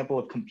one example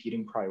of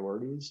competing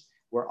priorities,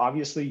 where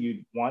obviously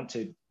you want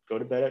to go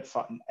to bed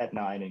at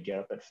 9 and get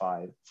up at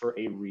 5 for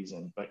a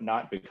reason, but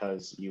not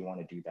because you want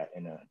to do that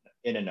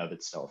in and of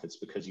itself. It's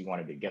because you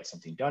wanted to get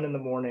something done in the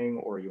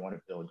morning, or you want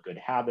to build good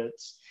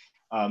habits.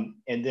 And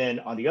then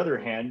on the other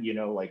hand,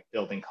 like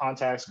building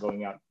contacts,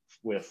 going out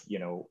with,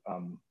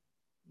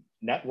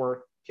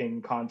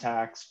 networking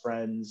contacts,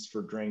 friends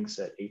for drinks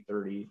at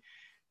 8:30.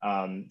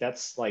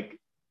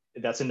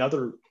 That's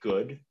another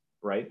good,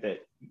 right, that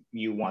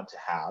you want to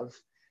have.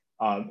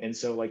 And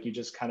so like you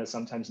just kind of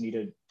sometimes need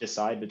to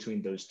decide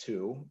between those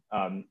two,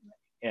 and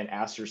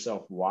ask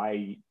yourself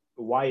why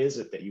is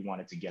it that you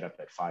wanted to get up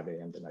at 5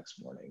 a.m. the next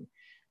morning?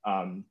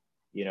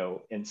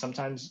 And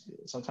sometimes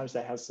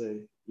that has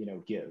to,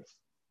 give.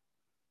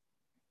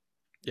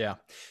 Yeah.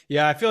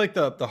 Yeah. I feel like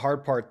the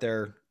hard part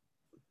there,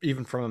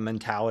 even from a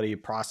mentality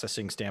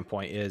processing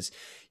standpoint, is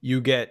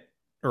you get,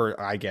 or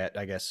I get,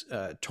 I guess,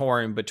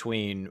 torn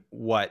between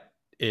what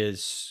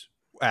is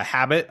a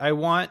habit I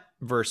want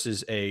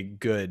versus a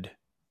good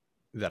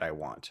that I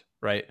want.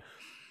 Right.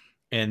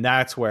 And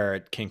that's where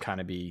it can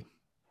kind of be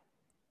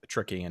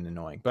tricky and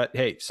annoying. But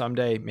hey,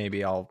 someday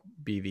maybe I'll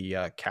be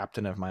the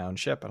captain of my own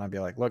ship, and I'll be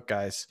like, look,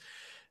 guys,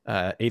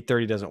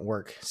 8:30 doesn't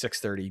work.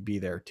 6:30, be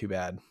there. Too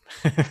bad.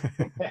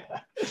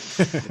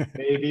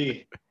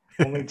 Maybe.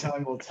 Only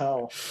time will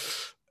tell.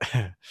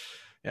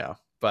 Yeah.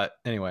 But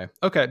anyway,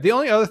 okay. The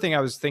only other thing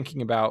I was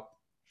thinking about,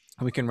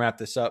 we can wrap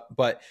this up,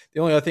 but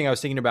the only other thing I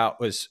was thinking about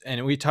was,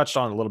 and we touched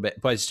on it a little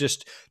bit, but it's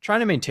just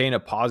trying to maintain a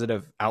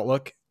positive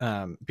outlook,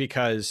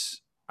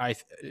 because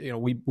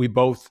we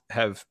both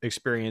have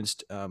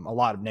experienced a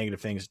lot of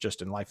negative things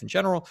just in life in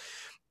general,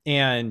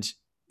 and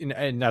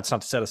that's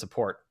not to set us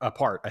apart.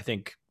 I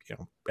think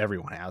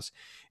everyone has,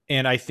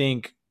 and I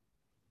think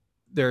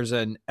there's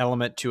an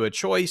element to a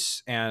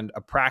choice and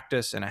a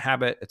practice and a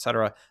habit, et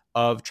cetera,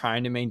 of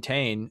trying to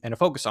maintain and a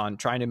focus on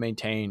trying to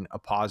maintain a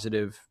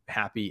positive,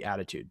 happy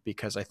attitude.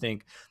 Because I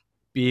think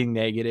being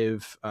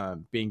negative,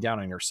 being down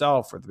on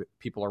yourself or the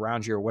people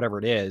around you or whatever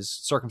it is,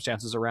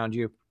 circumstances around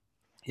you,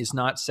 is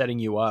not setting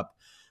you up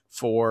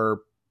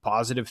for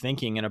positive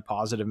thinking and a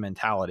positive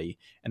mentality.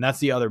 And that's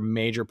the other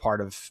major part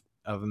of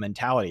a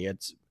mentality.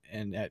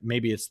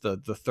 Maybe it's the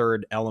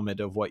third element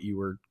of what you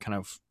were kind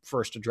of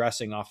first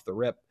addressing off the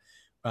rip,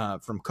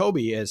 from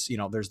Kobe, is,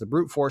 there's the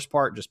brute force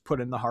part, just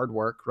put in the hard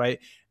work, right?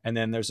 And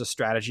then there's a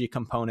strategy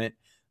component,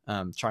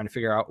 trying to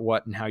figure out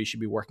what and how you should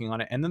be working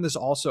on it. And then there's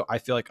also, I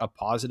feel like, a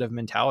positive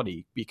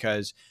mentality,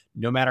 because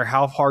no matter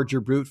how hard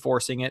you're brute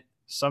forcing it,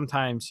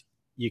 sometimes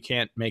you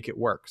can't make it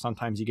work.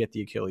 Sometimes you get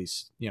the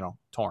Achilles,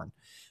 torn.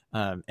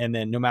 And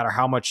then no matter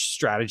how much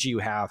strategy you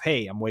have,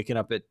 hey, I'm waking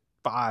up at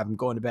 5, I'm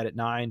going to bed at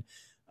 9,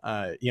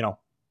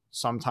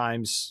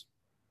 sometimes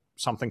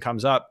something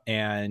comes up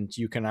and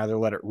you can either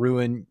let it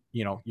ruin,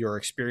 your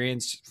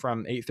experience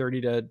from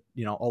 8:30 to,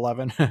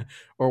 11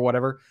 or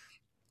whatever.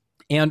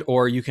 And,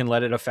 or you can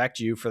let it affect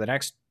you for the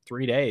next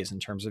 3 days in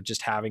terms of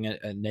just having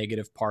a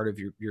negative part of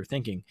your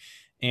thinking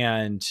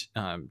and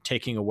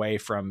taking away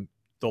from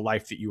the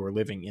life that you are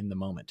living in the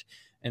moment.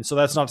 And so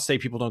that's not to say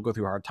people don't go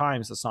through hard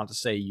times. That's not to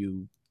say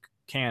you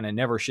can and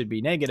never should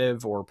be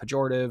negative or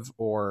pejorative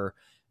or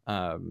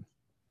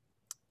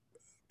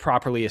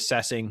properly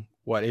assessing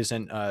what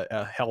isn't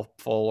a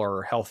helpful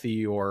or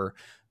healthy or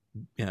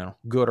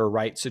good or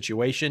right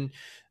situation.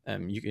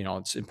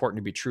 It's important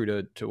to be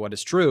true to what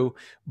is true,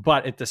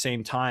 but at the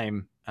same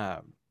time,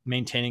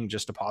 maintaining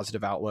just a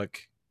positive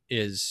outlook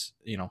is,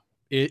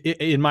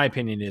 in my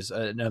opinion, is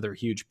another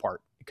huge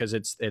part, because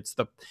it's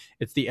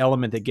the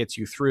element that gets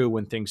you through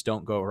when things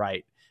don't go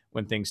right,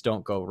 when things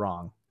don't go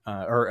wrong,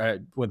 or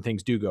when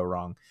things do go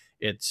wrong.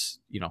 It's,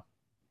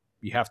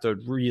 you have to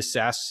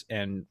reassess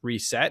and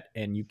reset,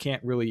 and you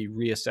can't really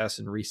reassess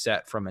and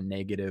reset from a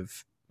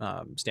negative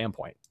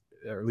standpoint,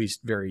 or at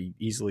least very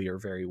easily or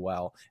very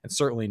well, and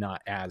certainly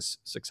not as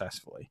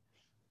successfully,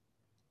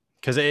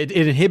 because it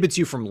inhibits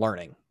you from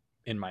learning,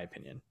 in my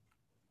opinion.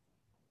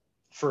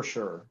 For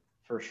sure.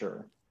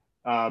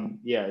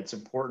 Yeah, it's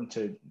important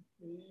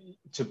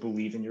to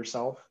believe in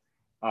yourself.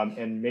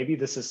 And maybe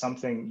this is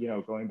something,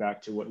 going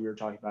back to what we were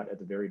talking about at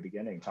the very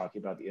beginning,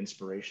 talking about the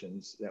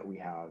inspirations that we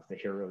have, the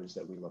heroes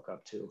that we look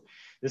up to.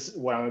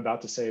 What I'm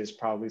about to say is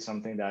probably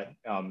something that,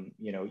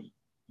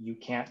 you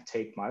can't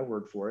take my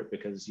word for it,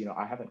 because,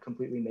 I haven't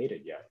completely made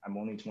it yet. I'm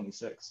only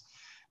 26,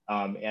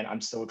 and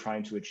I'm still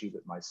trying to achieve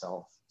it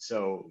myself.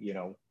 So,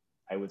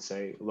 I would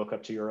say, look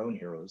up to your own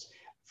heroes.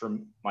 For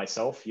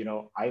myself,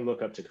 I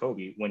look up to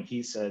Kobe when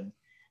he said,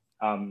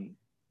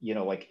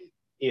 like,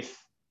 if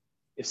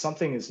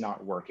something is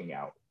not working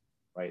out,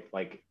 right?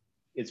 Like,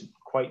 it's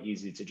quite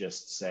easy to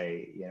just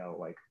say,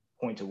 like,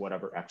 point to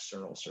whatever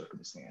external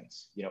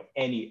circumstance,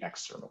 any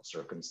external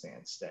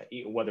circumstance, that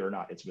whether or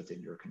not it's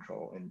within your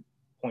control, and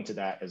point to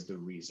that as the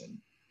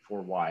reason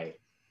for why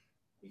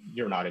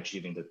you're not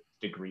achieving the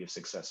degree of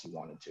success you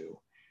wanted to.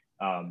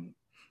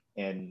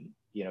 And,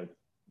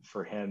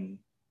 for him,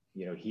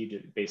 he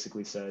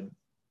basically said,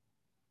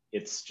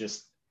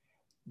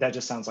 that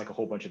just sounds like a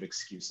whole bunch of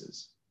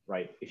excuses,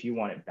 right? If you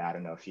want it bad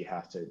enough, you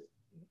got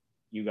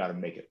to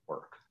make it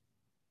work.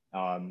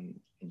 And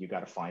you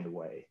got to find a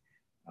way.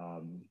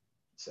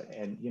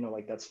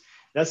 Like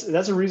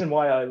that's a reason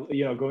why I,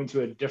 going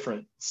to a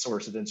different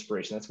source of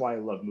inspiration. That's why I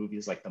love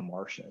movies like The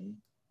Martian.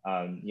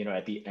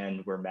 At the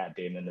end, where Matt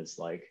Damon is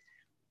like,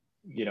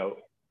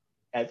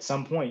 at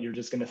some point you're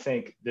just going to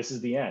think, this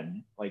is the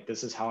end. Like,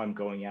 this is how I'm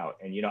going out.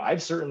 And,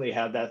 I've certainly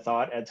had that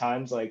thought at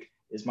times, like,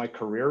 is my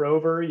career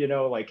over?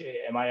 Like,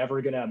 am I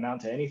ever going to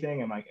amount to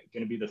anything? Am I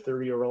going to be the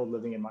 30-year-old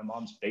living in my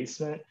mom's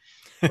basement?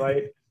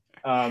 Right.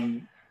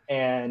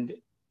 And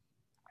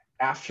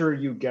after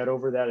you get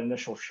over that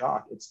initial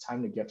shock, it's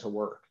time to get to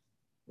work.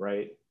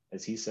 Right.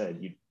 As he said,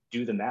 you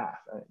do the math,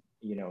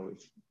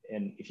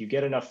 if you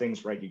get enough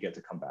things right, you get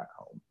to come back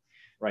home.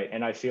 Right.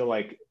 And I feel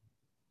like,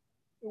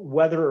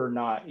 whether or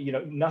not,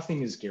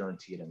 nothing is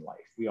guaranteed in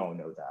life. We all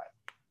know that.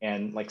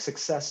 And like,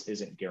 success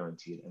isn't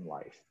guaranteed in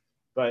life.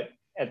 But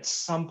at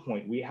some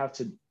point, we have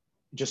to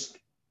just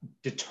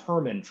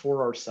determine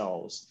for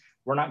ourselves,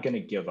 we're not going to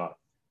give up,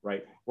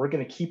 right? We're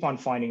going to keep on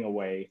finding a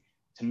way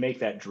to make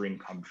that dream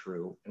come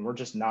true. And we're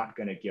just not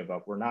going to give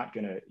up. We're not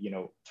going to,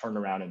 turn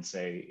around and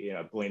say,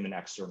 blame an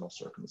external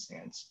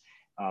circumstance.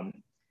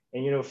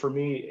 And, for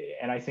me,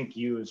 and I think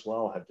you as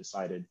well have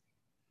decided,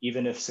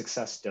 even if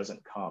success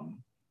doesn't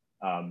come,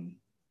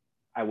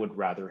 I would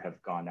rather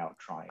have gone out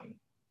trying,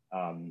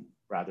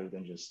 rather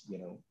than just,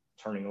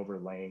 turning over,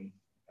 laying,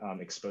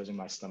 exposing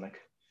my stomach,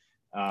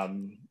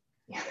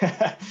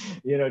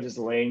 just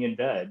laying in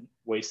bed,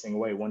 wasting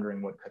away,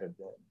 wondering what could have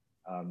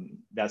been.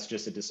 That's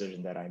just a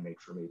decision that I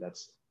make for me.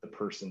 That's the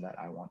person that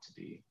I want to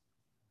be.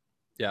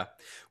 Yeah.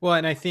 Well,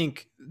 and I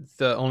think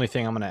the only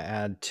thing I'm going to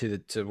add to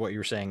what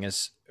you're saying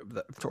is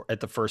at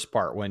the first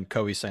part, when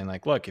Kobe's saying,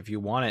 like, look, if you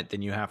want it,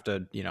 then you have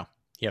to, you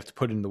have to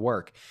put in the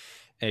work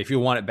if you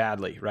want it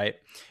badly. Right.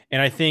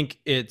 And I think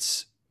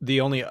it's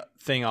the only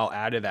thing I'll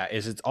add to that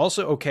is it's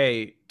also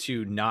okay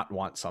to not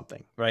want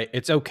something, right?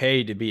 It's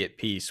okay to be at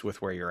peace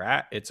with where you're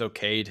at. It's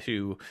okay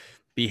to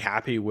be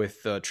happy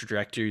with the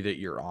trajectory that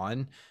you're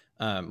on.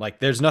 Like,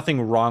 there's nothing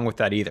wrong with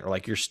that either.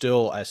 Like, you're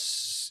still a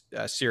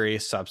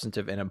serious,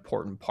 substantive, and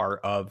important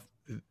part of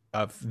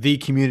the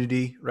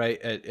community,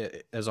 right?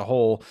 As a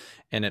whole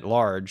and at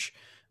large.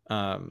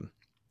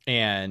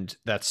 And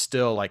that's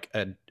still like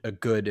a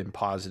good and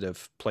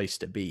positive place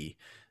to be.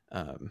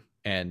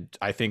 And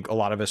I think a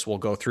lot of us will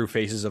go through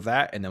phases of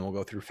that, and then we'll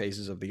go through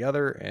phases of the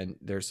other, and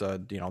there's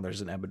an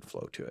ebb and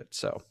flow to it.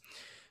 So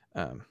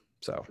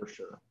for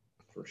sure.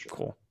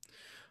 Cool.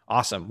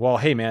 Awesome. Well,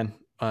 hey man,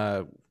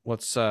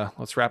 let's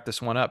wrap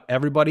this one up.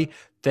 Everybody,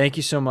 thank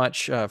you so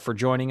much for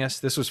joining us.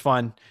 This was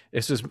fun.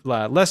 This was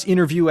less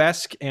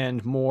interview-esque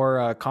and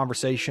more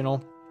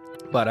conversational,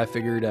 but I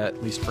figured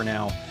at least for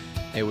now,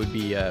 it would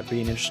be an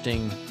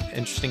interesting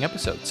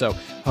episode. So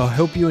I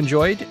hope you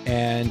enjoyed,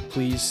 and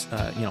please,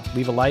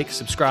 leave a like,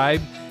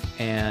 subscribe,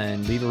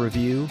 and leave a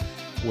review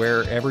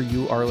wherever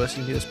you are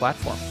listening to this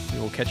platform. We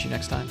will catch you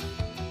next time.